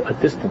feels a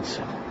distance.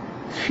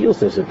 It feels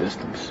there's a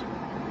distance.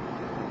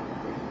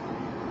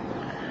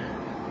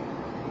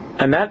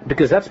 And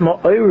because that's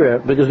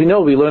ma'orer, because we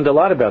learned a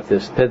lot about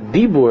this, that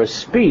dibur,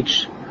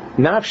 speech,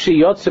 nafshi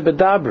yotze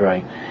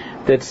bedabrai,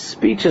 that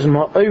speech is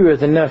ma'orer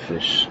the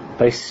nefesh,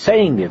 by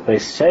saying it,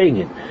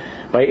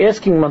 by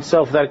asking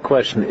oneself that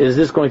question, is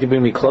this going to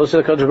bring me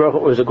closer to HaKadosh Baruch Hu,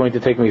 or is it going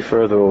to take me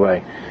further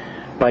away?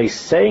 By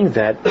saying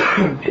that,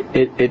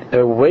 it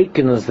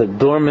awakens the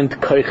dormant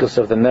koiches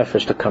of the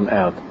nefesh to come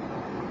out.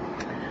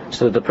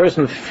 So that the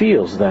person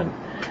feels then.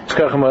 You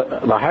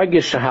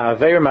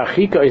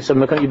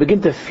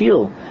begin to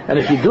feel, and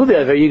if you do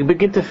that, you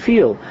begin to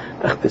feel,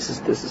 this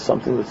is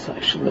something that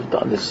I shouldn't have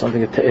done. This is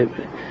something that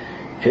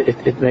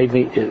it made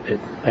me.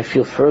 I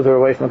feel further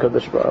away from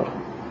HaKadosh Baruch Hu.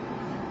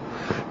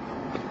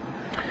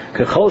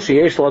 He's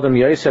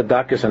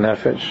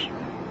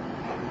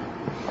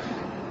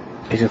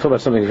going to talk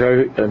about something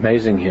very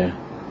amazing here.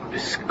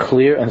 It's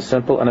clear and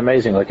simple and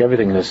amazing, like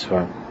everything in this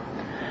form.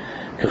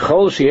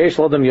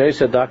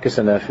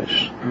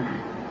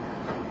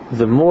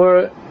 The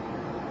more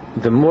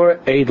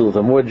edel,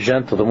 the more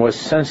gentle, the more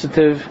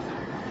sensitive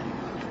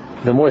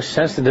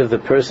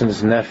the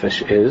person's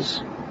nefesh is,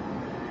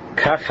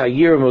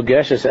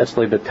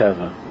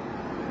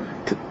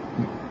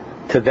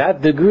 to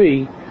that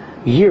degree,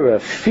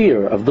 yira,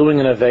 fear of doing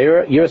an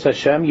aveira, yiras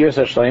Hashem, yiras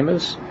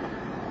Hashlemus,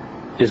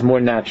 is more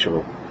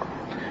natural.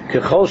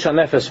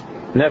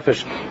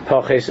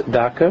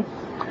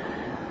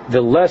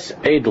 The less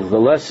edel, the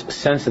less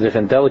sensitive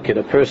and delicate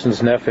a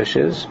person's nefesh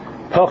is,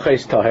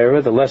 poches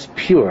tahira, the less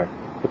pure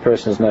the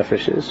person's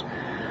nefesh is,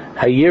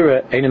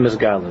 hayira enim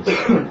izgalas,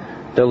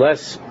 the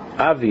less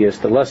obvious,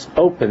 the less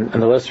open,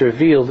 and the less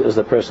revealed is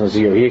the person's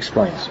yira. He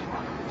explains.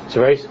 It's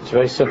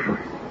very simple.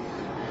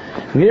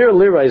 We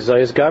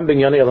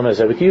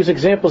can use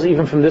examples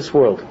even from this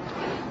world.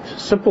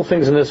 Simple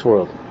things in this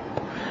world.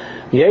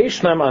 There are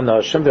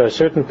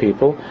certain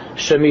people, there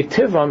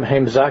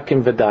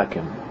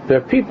are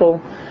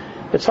people,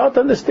 it's hard to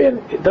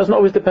understand. It doesn't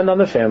always depend on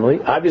the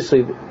family.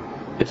 Obviously,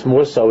 it's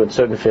more so in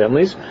certain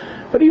families.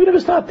 But even if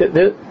it's not,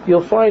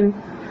 you'll find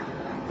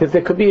that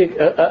there could be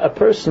a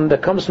person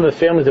that comes from a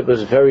family that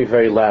was very,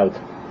 very loud,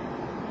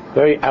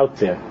 very out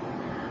there.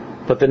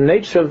 But the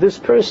nature of this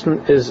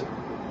person is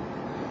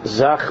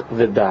Zach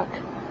v'dak.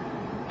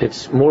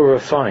 It's more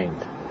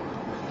refined.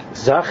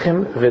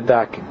 Zachim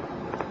v'dakim.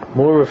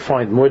 More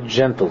refined, more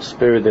gentle,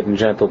 spirited and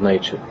gentle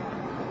nature.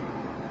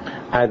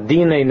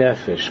 Adine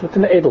nefesh, with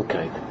an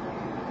edelkeit.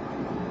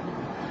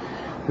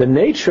 The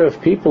nature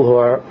of people who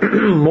are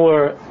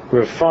more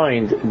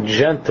refined,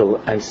 gentle,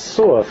 and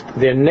soft,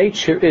 their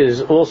nature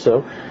is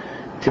also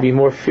to be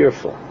more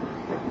fearful.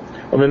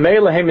 They're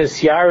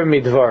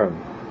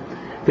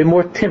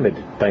more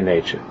timid by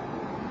nature.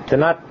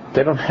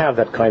 They don't have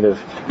that kind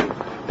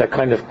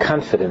of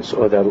confidence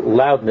or that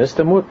loudness.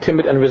 They're more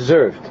timid and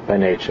reserved by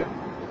nature.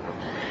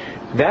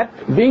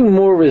 That being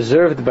more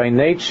reserved by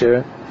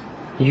nature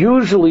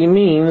usually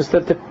means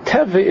that the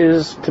teva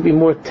is to be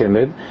more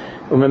timid.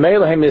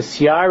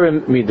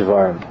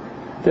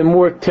 They're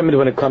more timid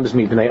when it comes to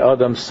bnei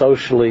adam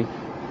socially.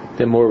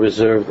 They're more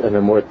reserved and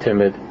they're more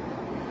timid.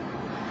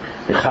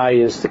 The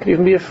chayes, they can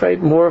even be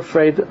more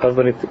afraid of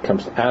when it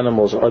comes to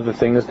animals or other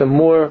things. They're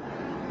more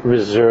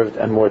reserved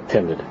and more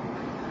timid.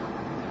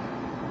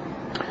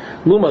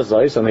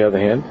 Lumazais, on the other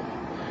hand,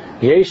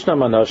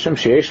 yeshnam anashim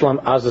sheyesh lam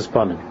azas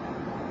panim.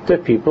 There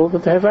are people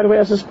that they have right away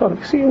azas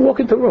panim. See, you walk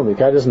into a room, the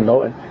guy doesn't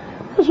know it.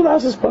 What's with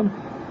azas panim?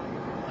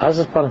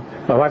 Azas panim.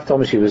 My wife told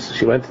me she was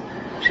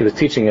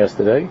teaching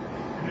yesterday,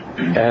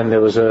 and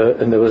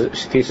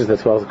she teaches the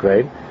 12th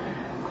grade.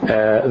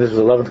 This was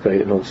 11th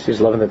grade. No, she's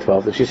 11th and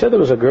 12th. And she said there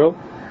was a girl.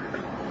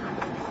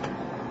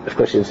 Of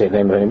course, she didn't say the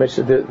name of anybody. She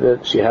said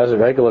that she has a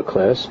regular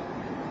class,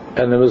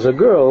 and there was a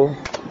girl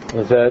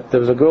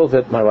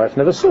that my wife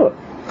never saw,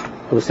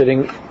 who was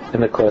sitting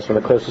in the class when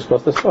the class was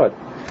supposed to start.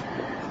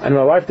 And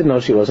my wife didn't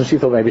know she was, and she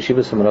thought maybe she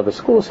was from another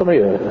school, somebody,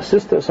 a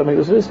sister, somebody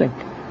was visiting.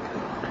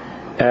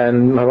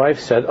 And my wife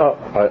said, "Oh,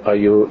 are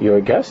you're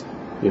a guest?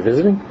 You're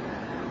visiting?"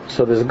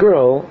 So this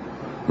girl,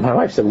 my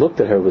wife said, looked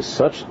at her with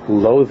such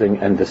loathing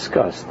and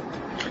disgust.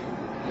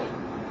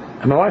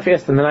 And my wife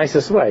asked in the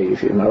nicest way.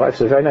 My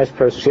wife's a very nice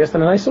person. She asked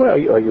in a nice way,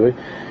 "Are you?"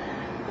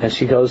 And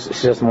she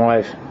says to my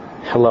wife,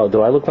 "Hello,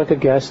 do I look like a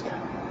guest?"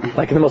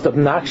 Like in the most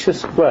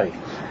obnoxious way.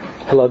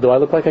 "Hello, do I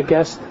look like a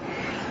guest?"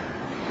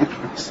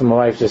 So my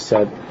wife just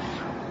said,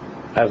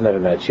 "I've never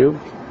met you,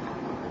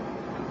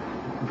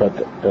 but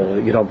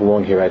you don't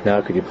belong here right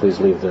now. Could you please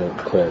leave the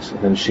class?"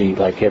 And then she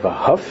gave a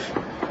huff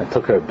and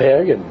took her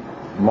bag and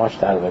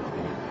marched out of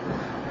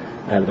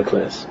the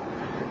class.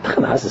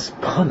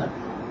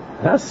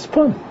 That's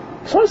fun.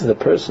 Besides the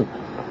person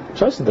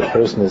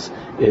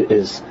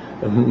is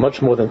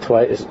much more than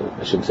twice.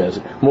 I shouldn't say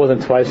it, more than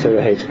twice her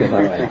age.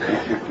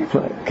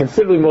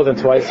 Considerably more than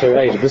twice her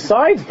age.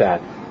 Besides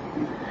that,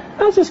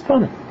 that's just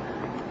fun.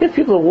 If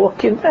people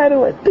walk in,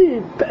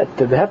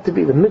 they have to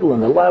be the middle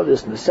and the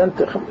loudest and the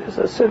center. There's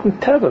a certain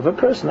type of a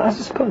person. That's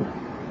just fun.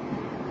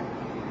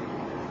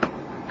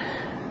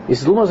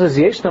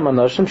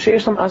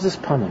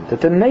 That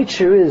the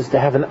nature is to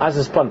have an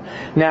azis panim.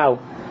 Now,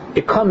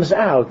 it comes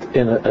out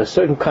in a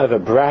certain kind of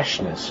a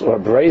brashness or a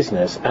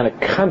brazenness and a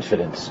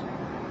confidence,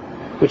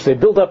 which they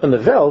build up in the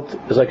Welt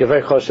is like a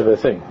very choshev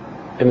thing.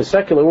 In the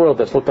secular world,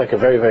 that's looked like a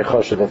very, very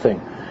choshev thing.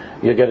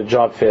 You get a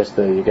job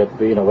faster, you get,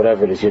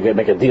 whatever it is, you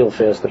make a deal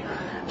faster.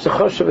 It's a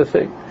choshev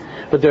thing.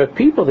 But there are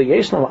people that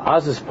yeshnam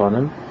azis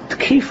panim,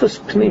 tkifus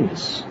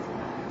pnimis,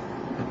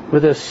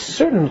 with a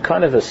certain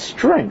kind of a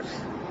strength,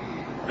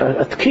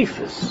 a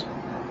tkifus,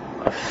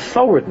 a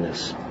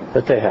forwardness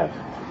that they have.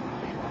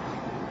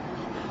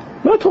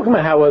 I'm not talking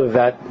about how whether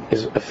that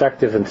is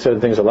effective and certain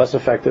things are less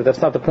effective.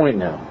 That's not the point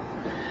now.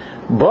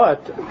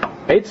 But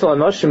eitzel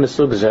anoshim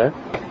misug zeh,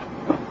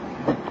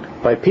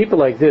 by people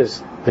like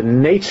this, the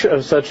nature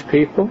of such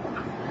people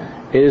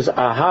is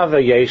ahava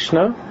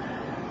yeshna.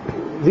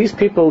 These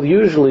people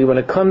usually, when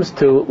it comes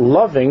to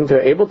loving,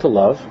 they're able to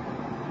love.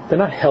 They're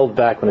not held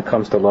back when it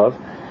comes to love.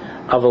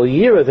 Aval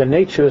yira, the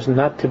nature is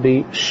not to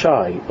be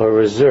shy or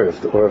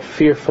reserved or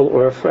fearful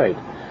or afraid.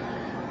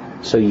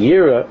 So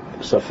yira,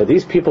 so for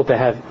these people to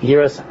have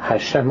yiras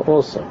Hashem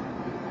also,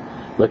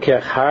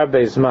 l'kech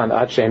harbe zman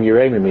ad shehem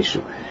yirei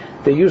mishu,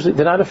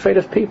 they're not afraid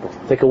of people.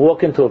 They can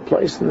walk into a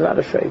place and they're not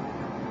afraid.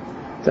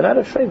 They're not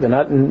afraid. They're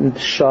not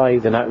shy.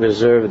 They're not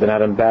reserved. They're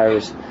not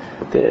embarrassed.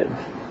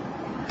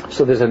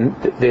 So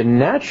they're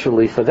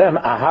naturally, for them,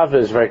 ahava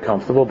is very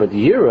comfortable, but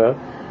yira,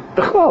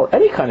 b'chlal,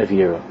 any kind of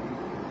yira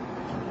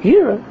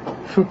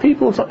from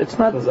people, it's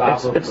not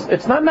natural.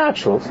 It's not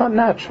natural.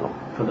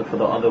 For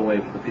the other way,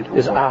 for the people.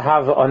 Is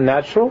ahava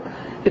unnatural?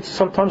 It's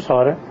sometimes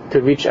harder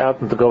to reach out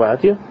and to go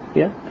out.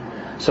 Yeah.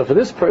 So for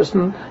this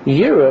person,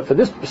 yira, for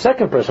this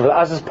second person, for the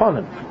azis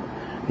panim,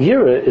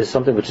 yira is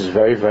something which is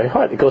very, very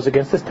hard. It goes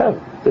against this teva.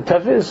 The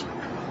teva is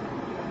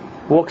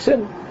walks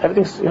in,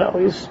 everything's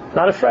he's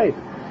not afraid.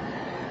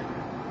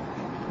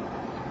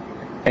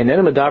 And then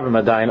Medaber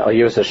Madayin al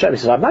Yiras Hashem. He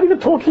says, I'm not even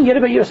talking yet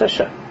about Yiras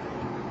Hashem.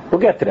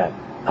 We'll get to that.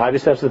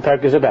 Obviously, that's what the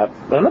parak is about.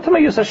 But I'm not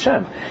talking about Yiras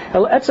Hashem.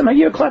 El Etzem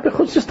Hayir Klap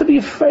Echutz, just to be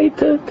afraid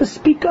to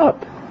speak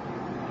up.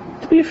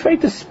 To be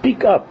afraid to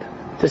speak up.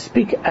 To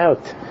speak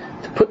out.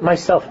 To put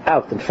myself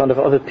out in front of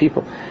other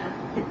people.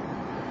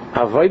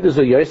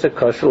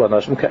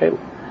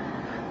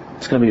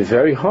 It's going to be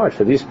very hard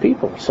for these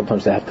people.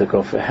 Sometimes they have to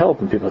go for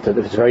help, and if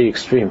it's very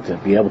extreme, to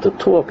be able to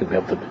talk and be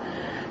able to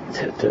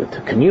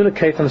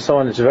communicate and so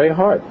on. It's very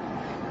hard.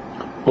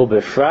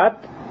 Ubefrat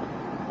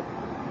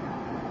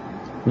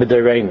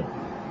b'dareinu.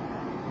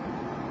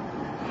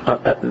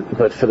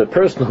 But for the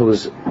person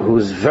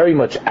who's very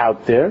much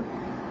out there,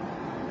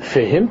 For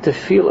him to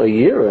feel a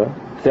yira,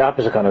 the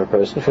opposite kind of a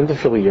person, for him to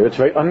feel a yira, it's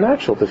very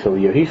unnatural to feel a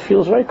yira. He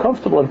feels very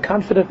comfortable and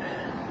confident.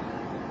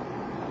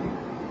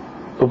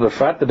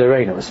 Ubefrat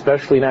b'dareinu,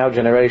 especially in our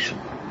generation.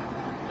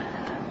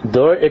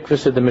 Dor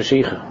ikvus de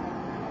Mashiach,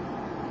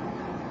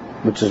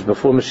 which is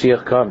before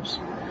Mashiach comes.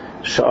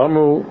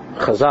 Sha'amru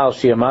Chazal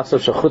shi'amatzav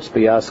shachutz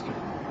b'yaski.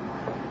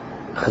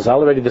 Chazal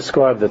already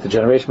described that the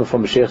generation before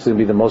Mashiach is going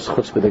to be the most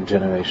chutzpahdik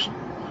generation.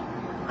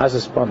 As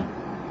a spana.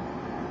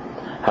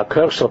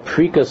 Hakar shall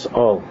prekas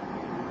all.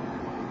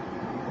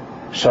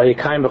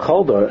 Shayikayim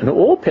b'choldor. In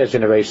all past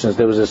generations,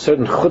 there was a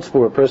certain chutzpah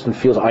where a person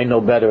feels, I know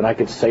better and I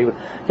could say it.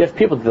 You have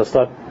people that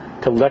start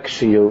to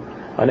lecture you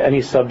on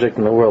any subject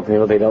in the world. You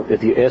know, they don't.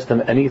 If you ask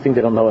them anything,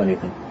 they don't know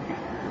anything.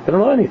 They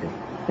don't know anything,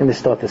 and they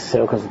start to say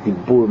all kinds of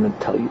diburim and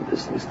tell you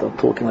this. And they start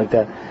talking like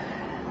that.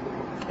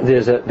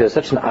 There's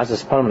such an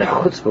azas param and a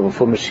chutzpah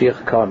before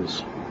Mashiach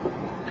comes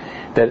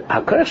that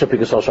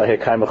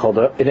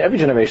in every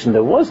generation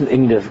there was an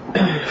inyan of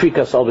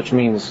frikasal, which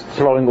means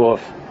throwing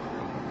off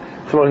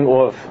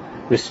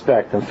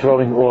respect and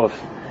throwing off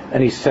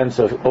any sense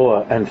of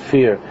awe and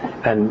fear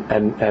and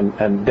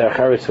derech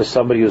eretz for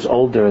somebody who's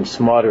older and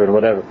smarter and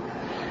whatever.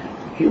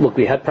 Look,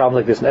 we had problems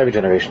like this in every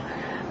generation,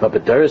 but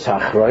in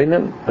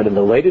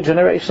the later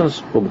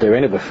generations,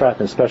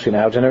 and especially in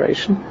our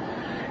generation,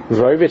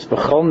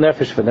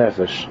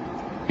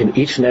 in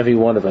each and every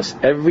one of us,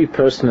 every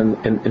person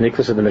in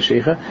Niklas of the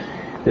Mashiach,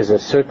 there's a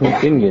certain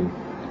inyan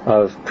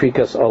of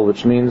prikas ol,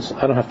 which means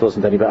I don't have to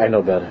listen to anybody, I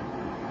know better.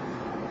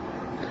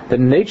 The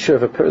nature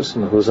of a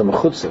person who's a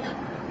mechutzav,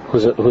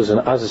 who's an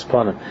aziz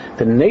panim,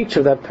 the nature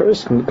of that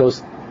person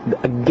goes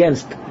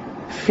against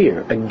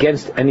fear,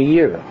 against any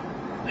yira,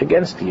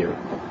 against the yira.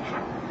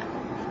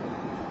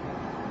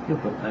 Yeah,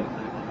 but I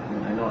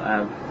know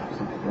Av,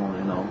 some people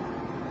I know,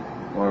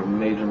 or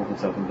major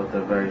mekutzavim, but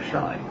they're very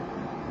shy.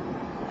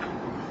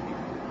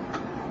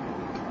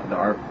 There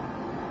are.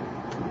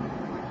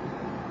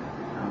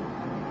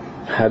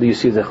 How do you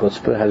see the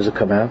chutzpah? How does it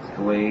come out?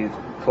 The way he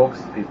talks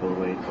to people,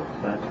 the way he talks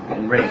back,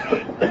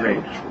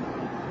 enraged.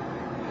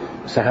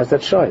 So how's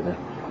that shy then?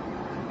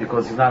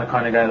 Because he's not the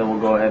kind of guy that will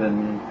go ahead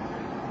and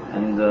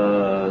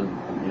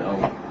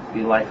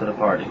be life of the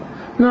party.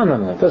 No.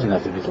 It doesn't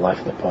have to be the life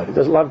of the party. It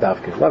doesn't love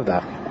dafka.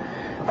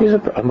 He's a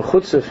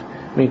mechutzav.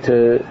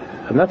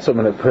 I'm not saying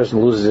when a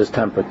person loses his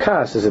temper.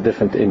 Kas is a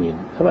different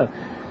inyan.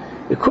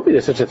 It could be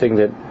there's such a thing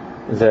that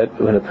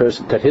when a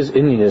person, that his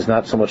inyan is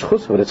not so much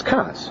chutzpah, but it's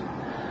kas.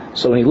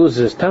 So when he loses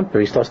his temper,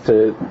 he starts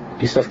to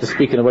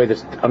speak in a way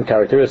that's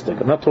uncharacteristic.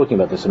 I'm not talking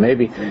about this. So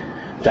maybe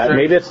it's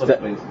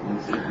that.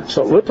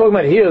 So we're talking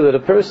about here that a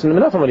person,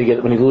 not when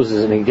he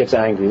loses and he gets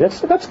angry.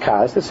 That's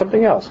kas. That's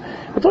something else.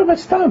 We're talking about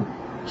stam.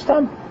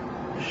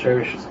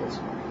 Sherish is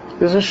also.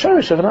 There's a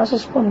sherish of an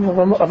asas of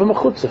a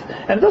mechutzav,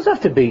 and it doesn't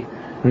have to be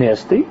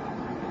nasty.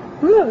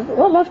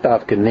 Well, not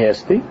dafka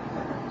nasty.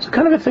 It's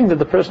kind of a thing that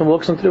the person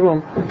walks into the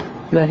room,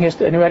 and then he has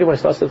to, and right away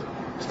starts it.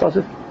 It's not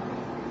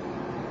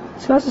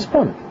asas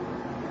panim.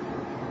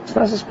 It's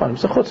not asas panim.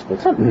 It's a chutzpah.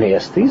 It's not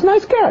nasty. He's a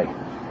nice guy.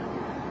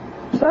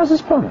 It's not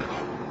asas panim.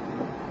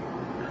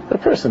 The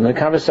person in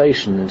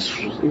conversations,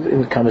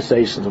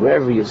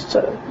 wherever he is, it's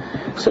a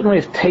certain way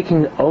of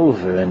taking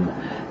over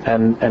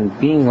and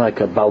being like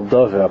a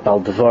baldover, a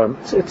baldavar.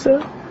 It's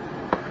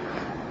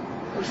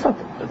not.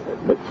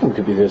 It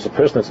could be there's a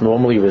person that's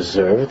normally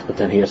reserved, but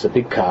then he has a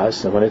big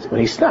cause, and when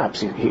he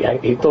snaps,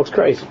 he talks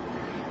crazy.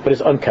 But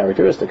it's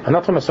uncharacteristic. I'm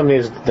not talking about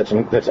somebody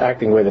that's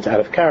acting way that's out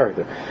of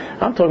character.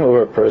 I'm talking about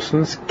where a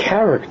person's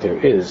character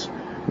is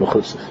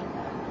mechutzav.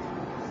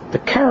 The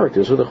character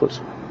is with the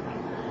chutzpah.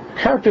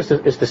 Character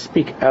is to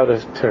speak out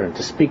of turn,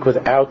 to speak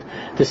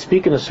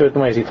in a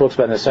certain way, as he talks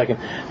about in a second,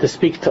 to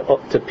speak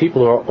to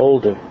people who are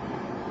older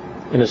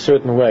in a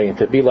certain way, and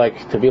to be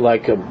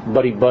like a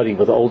buddy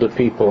with older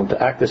people, and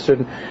to act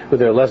where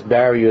there are less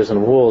barriers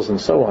and walls and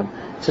so on.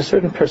 It's a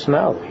certain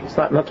personality. It's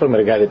not talking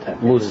about a guy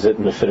that loses it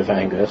in a fit of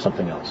anger. That's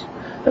something else.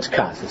 That's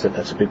kas.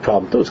 That's a big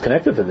problem too. It's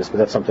connected to this, but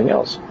that's something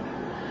else.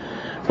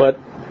 But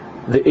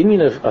the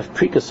inyan of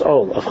prikas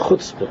ol, of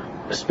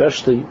chutzpah,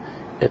 especially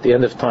at the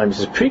end of time,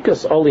 says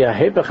prikas ol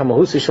yahebach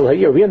hamahusi shel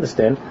hayir. We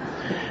understand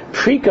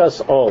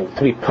prikas ol,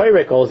 to be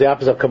pyrek ol is the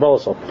opposite of kabbalah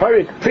ol.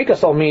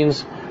 Prikas ol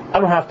means I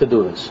don't have to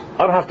do this.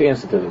 I don't have to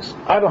answer to this.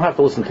 I don't have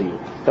to listen to you.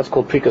 That's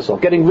called prikas ol,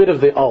 getting rid of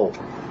the ol.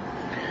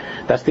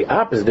 That's the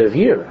opposite of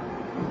yira.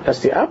 That's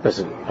the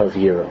opposite of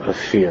yira, of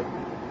fear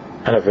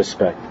and of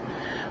respect.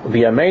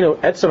 B'yameinu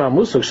etzem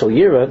hamusuk shel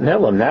yira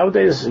nelam.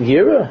 Nowadays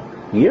yira.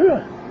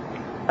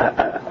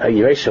 A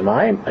yirei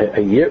shamayim, a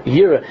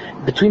yira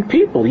between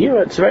people,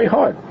 yira, it's very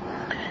hard.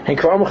 And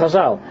Kvarim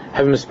Chazal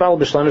have mispal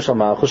b'shlanu shel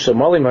malchus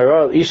shemali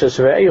maral isha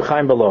s're'eyu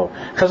chaim below.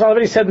 Chazal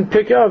already said in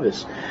Pirkei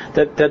Avos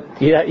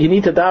that you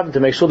need to daven to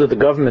make sure that the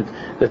government,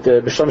 that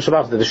the b'shlanu shel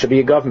malchus, that there should be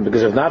a government,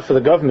 because if not for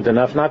the government and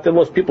if not, then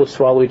most people would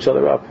swallow each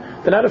other up.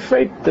 They're not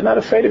afraid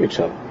of each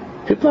other.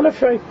 People are not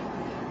afraid.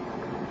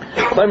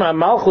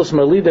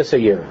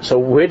 So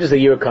where does the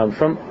yira come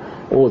from?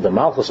 Oh, the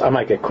malchus, I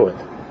might get caught.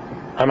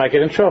 I might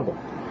get in trouble.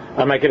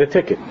 I might get a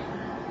ticket.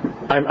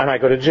 I might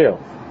go to jail.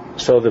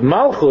 So the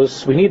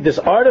Malchus, we need this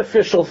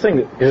artificial thing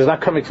that is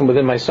not coming from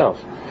within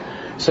myself.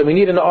 So we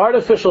need an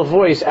artificial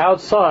voice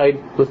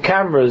outside with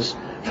cameras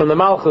from the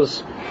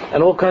Malchus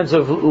and all kinds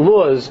of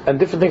laws and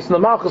different things from the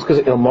Malchus, because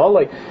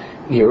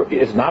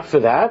if not for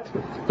that,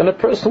 then a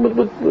person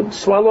would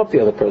swallow up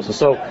the other person.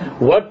 So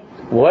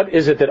what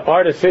is it that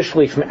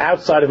artificially from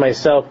outside of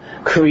myself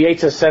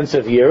creates a sense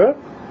of Yira?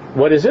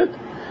 What is it?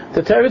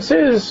 The Torah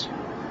says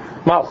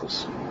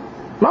Malchus.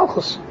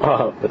 Malchus.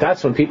 But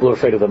that's when people are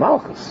afraid of the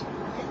Malchus.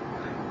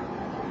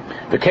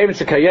 Now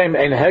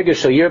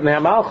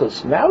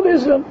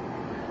there's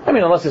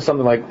unless it's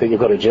something like that you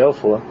go to jail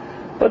for,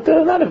 but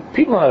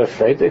people are not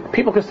afraid.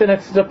 People can stand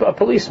next to a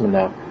policeman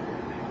now,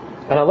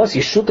 and unless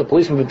you shoot the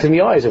policeman between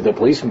the eyes, if the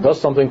policeman does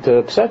something to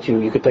upset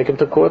you, you could take him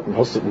to court and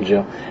he'll sit in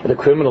jail. And the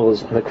criminal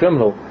is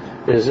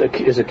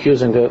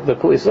accusing the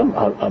police.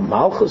 A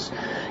Malchus.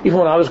 Even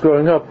when I was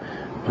growing up,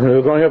 when we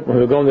were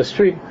going down the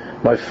street,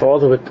 my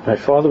father would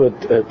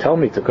tell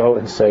me to go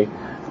and say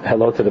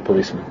hello to the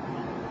policeman.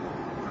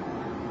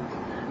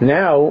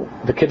 Now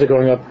the kids are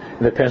growing up,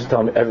 and their parents are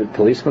telling me every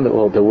policeman,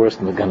 they're worse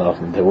than the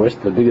Ganachim. They're worse.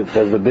 They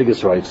have the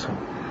biggest rights.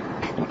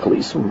 And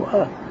policemen,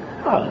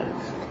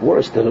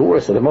 worse. They're the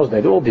worst. They're the most.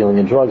 They're all dealing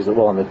in drugs. They're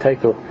all on the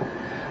take.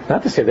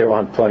 Not to say there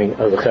aren't plenty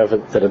of the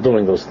chevra that are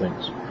doing those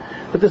things,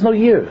 but there's no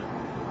year.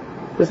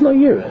 There's no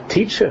year. A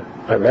teacher,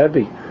 a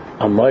rabbi,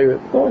 a mayor,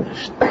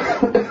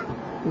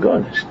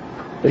 garnished.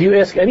 If you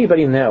ask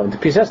anybody now, and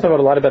Pisesna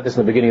wrote a lot about this in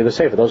the beginning of the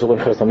Sefer. Those who learn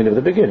Chesed Talmidim at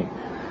the beginning.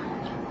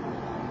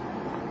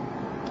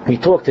 He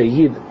talked to a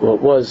Yid,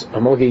 was a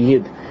Malgi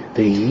Yid,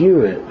 the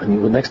year when he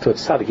was next to a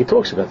tzaddik. He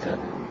talks about that.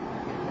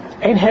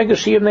 Ein Heger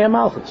Shiyim Nea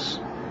Malchus,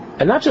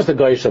 and not just the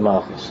Goyish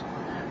Malchus.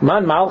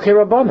 Man Malchi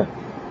Rabbanan,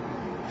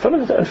 in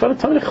front of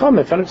Talmidei Chacham,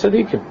 in front of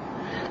tzaddikim.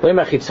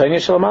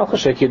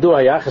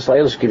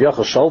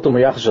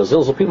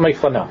 People make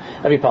fun now.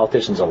 Every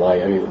politician's a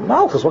liar.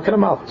 Malchus, what kind of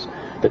Malchus?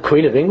 The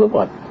Queen of England,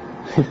 what?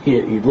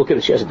 You look at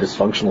it, she has a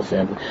dysfunctional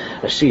family.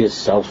 She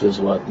herself is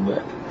what?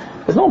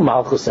 There's no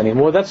Malchus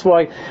anymore. That's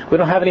why we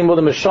don't have any more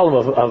than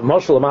Mishalom of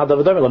Moshe, Lamad,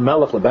 David,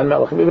 Lamelech, Leben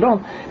Melech. We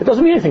don't. It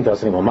doesn't mean anything to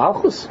us anymore.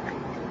 Malchus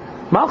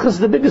is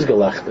the biggest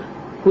Gelechter.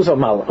 Who's a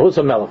Melech? What's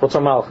a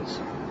Malchus?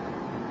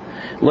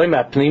 But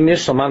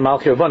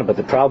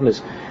the problem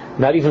is,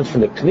 not even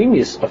from the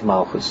Pneumius of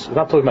Malchus. We're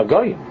not talking about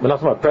Goyim. We're not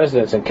talking about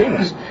presidents and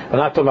kings. We're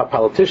not talking about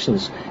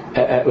politicians.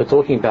 We're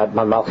talking about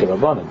Man Malchi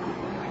Rabbanan.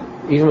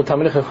 Even with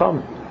Talmidei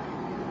Chacham.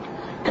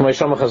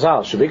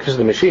 Chazal, Shabik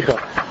the Mashiach,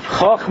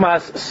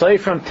 Chochmas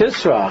Seifram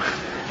Tisrach.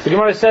 The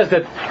Gemara says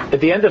that at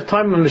the end of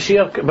time, when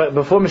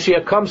before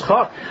Mashiach comes,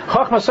 Chochmas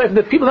Seifram,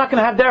 that people are not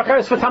going to have derech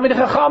eretz for Talmidei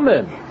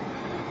Chachamim,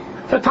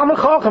 for Talmid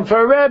Chacham, for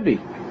a Rebbe.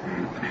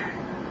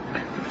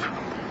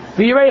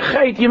 V'yirei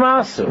Chet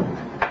Yimasu.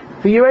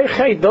 V'yirei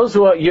Chet. Those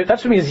who are,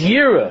 that's what means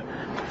Yira.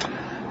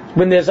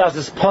 When there's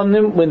Azis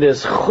Panim, when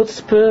there's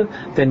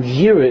Chutzpah, then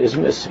Yira is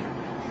missing.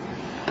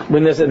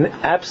 When there's an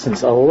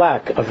absence, a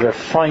lack of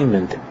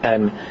refinement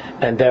and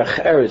derech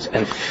eretz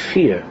and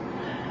fear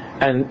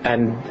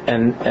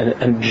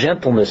and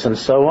gentleness and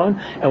so on,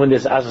 and when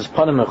there's azas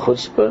panim and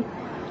chutzpah,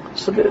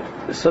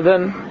 so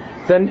then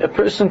a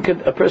person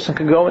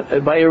could go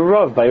by a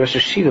rav, by a Rosh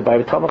Hashiva, by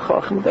a Talmid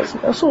Chacham.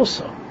 That's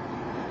also.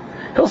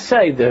 He'll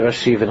say the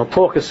Rosh Hashiva, and he'll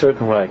talk a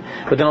certain way,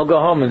 but then he'll go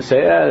home and say,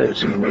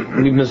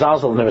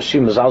 Mezalzel in the Rosh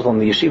Hashiva, Mezalzel in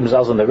the Yeshiva,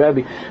 Mezalzel in the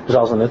Rebbe,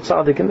 Mezalzel in the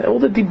Tzaddik, and all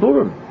the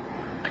Diburim.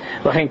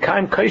 The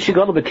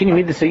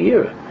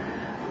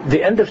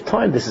end of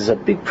time, this is a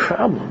big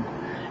problem,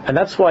 and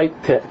that's why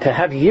to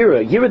have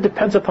Yira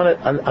depends upon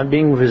it on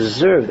being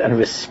reserved and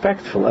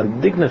respectful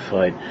and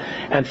dignified,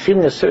 and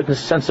feeling a certain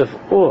sense of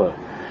awe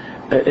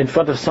in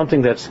front of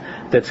something that's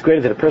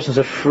greater. That a person's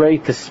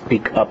afraid to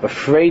speak up,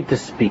 afraid to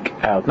speak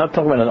out. Not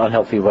talking about in an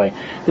unhealthy way.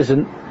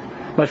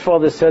 My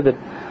father said that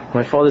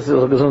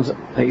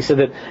he said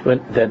that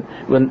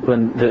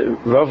when the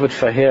Rav would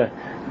Fahir.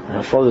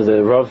 Father,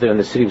 the Rav there in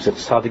the city was at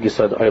Tzadik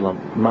Yisad Olam.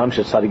 Mamish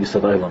at Tzadik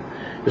Yisad Olam.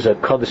 It was a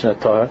Kaddish and a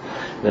Torah.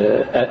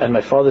 And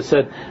my father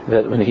said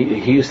that when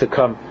he used to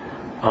come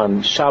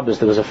on Shabbos,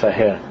 there was a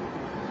Faher.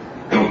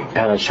 And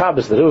on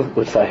Shabbos, the Rav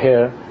would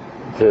Faher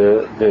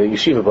the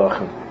Yeshiva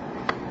Bachim.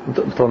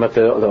 Talking about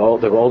the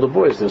older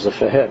boys, there was a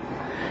Faher.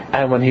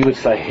 And when he would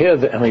Faher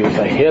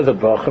the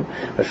Bachim,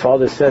 my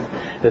father said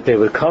that they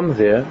would come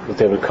there,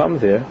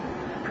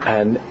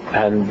 and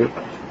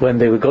when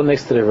they would go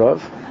next to the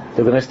Rav,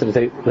 they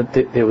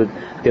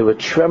were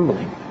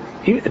trembling.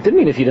 It didn't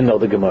mean if you didn't know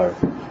the Gemara.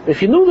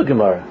 If you knew the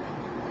Gemara,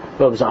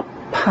 but it was a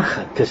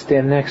pachad to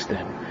stand next to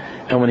him.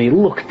 And when he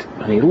looked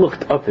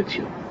up at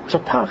you, it was a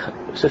pachad,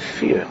 it was a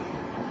fear.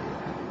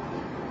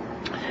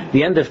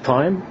 The end of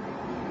time,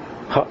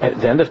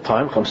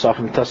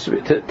 Chamsachim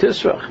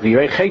Tisrach,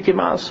 V'yirei Chet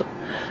Yimasu,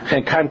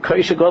 Chen Kaim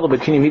Koisha Gadol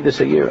B'kini Midas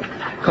Hayira,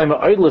 Chaim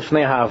Ha'od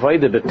Lefnei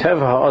Ha'avayda B'tev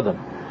Ha'adam,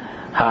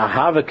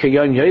 Ha'ahava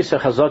Keyon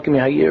Yosef Hazakim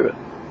Ha'yira.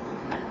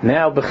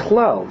 Now,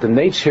 Bechlal, the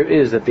nature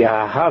is that the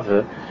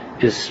Ahava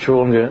is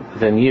stronger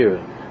than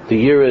Yira. The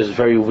Yira is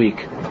very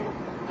weak.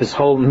 This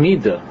whole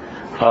midah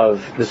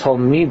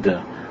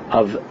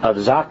of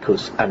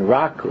zakus and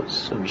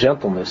rakus, of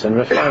gentleness and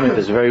refinement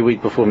is very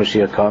weak before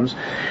Mashiach comes.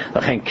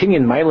 Lachen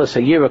kinyan mailas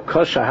hayira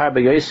kosha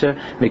harba yoser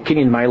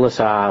mekinyan mailas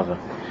ha'ava.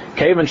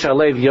 Kevin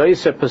shalev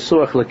yoser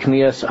pasuach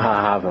leknias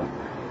ha'ava.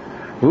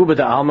 Ruba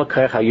da alma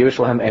kach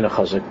hayirushalhem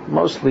enochazik.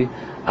 Mostly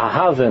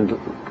ahava and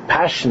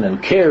passion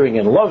and caring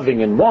and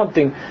loving and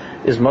wanting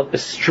is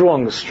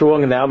strong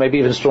now, maybe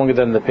even stronger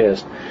than in the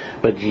past.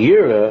 But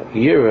yira,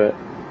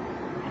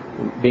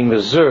 being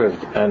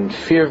reserved and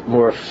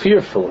more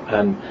fearful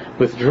and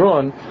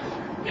withdrawn,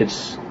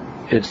 it's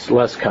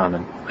less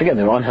common. Again,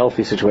 there are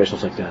unhealthy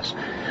situations like this.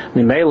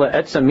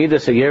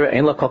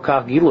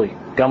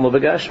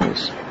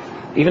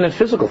 Even in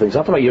physical things,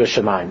 not talking about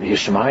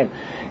Yerushalayim,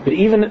 but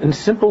even in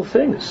simple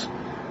things.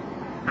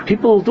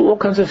 People do all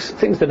kinds of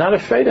things. They're not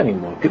afraid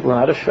anymore. People are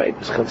not afraid.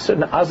 There's a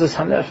certain azaz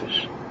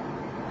hanefesh.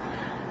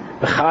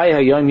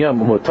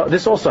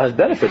 This also has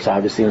benefits,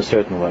 obviously, in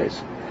certain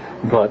ways.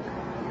 But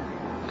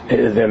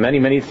there are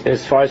many,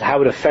 as far as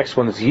how it affects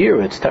one's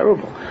year, it's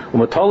terrible.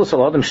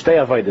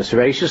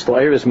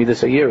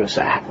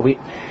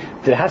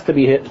 There has to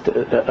be,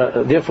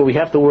 therefore we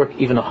have to work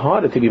even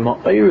harder to be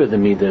ma'ayr the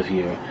midah of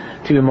year.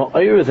 To be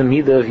ma'ayr the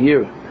midah of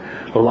year.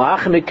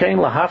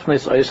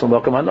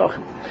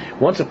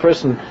 Once a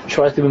person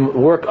tries to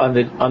work on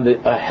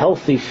a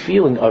healthy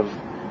feeling of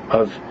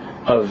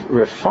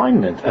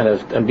refinement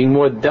and being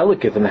more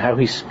delicate in how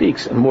he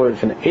speaks and more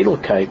of an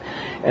edelkeit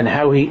and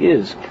how he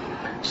is,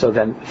 so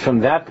then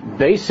from that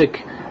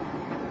basic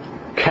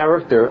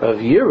character of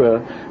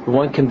Yira,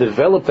 one can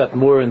develop that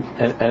more and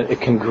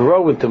it can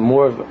grow into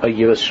more of a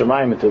Yiras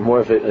Shamayim, into more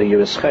of a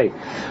Yiras Chay.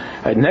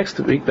 Next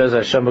week, Bez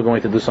Hashem, we're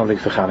going to do something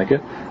for Chanukah,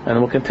 and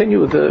we'll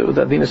continue with the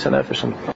Adinus HaNefesh.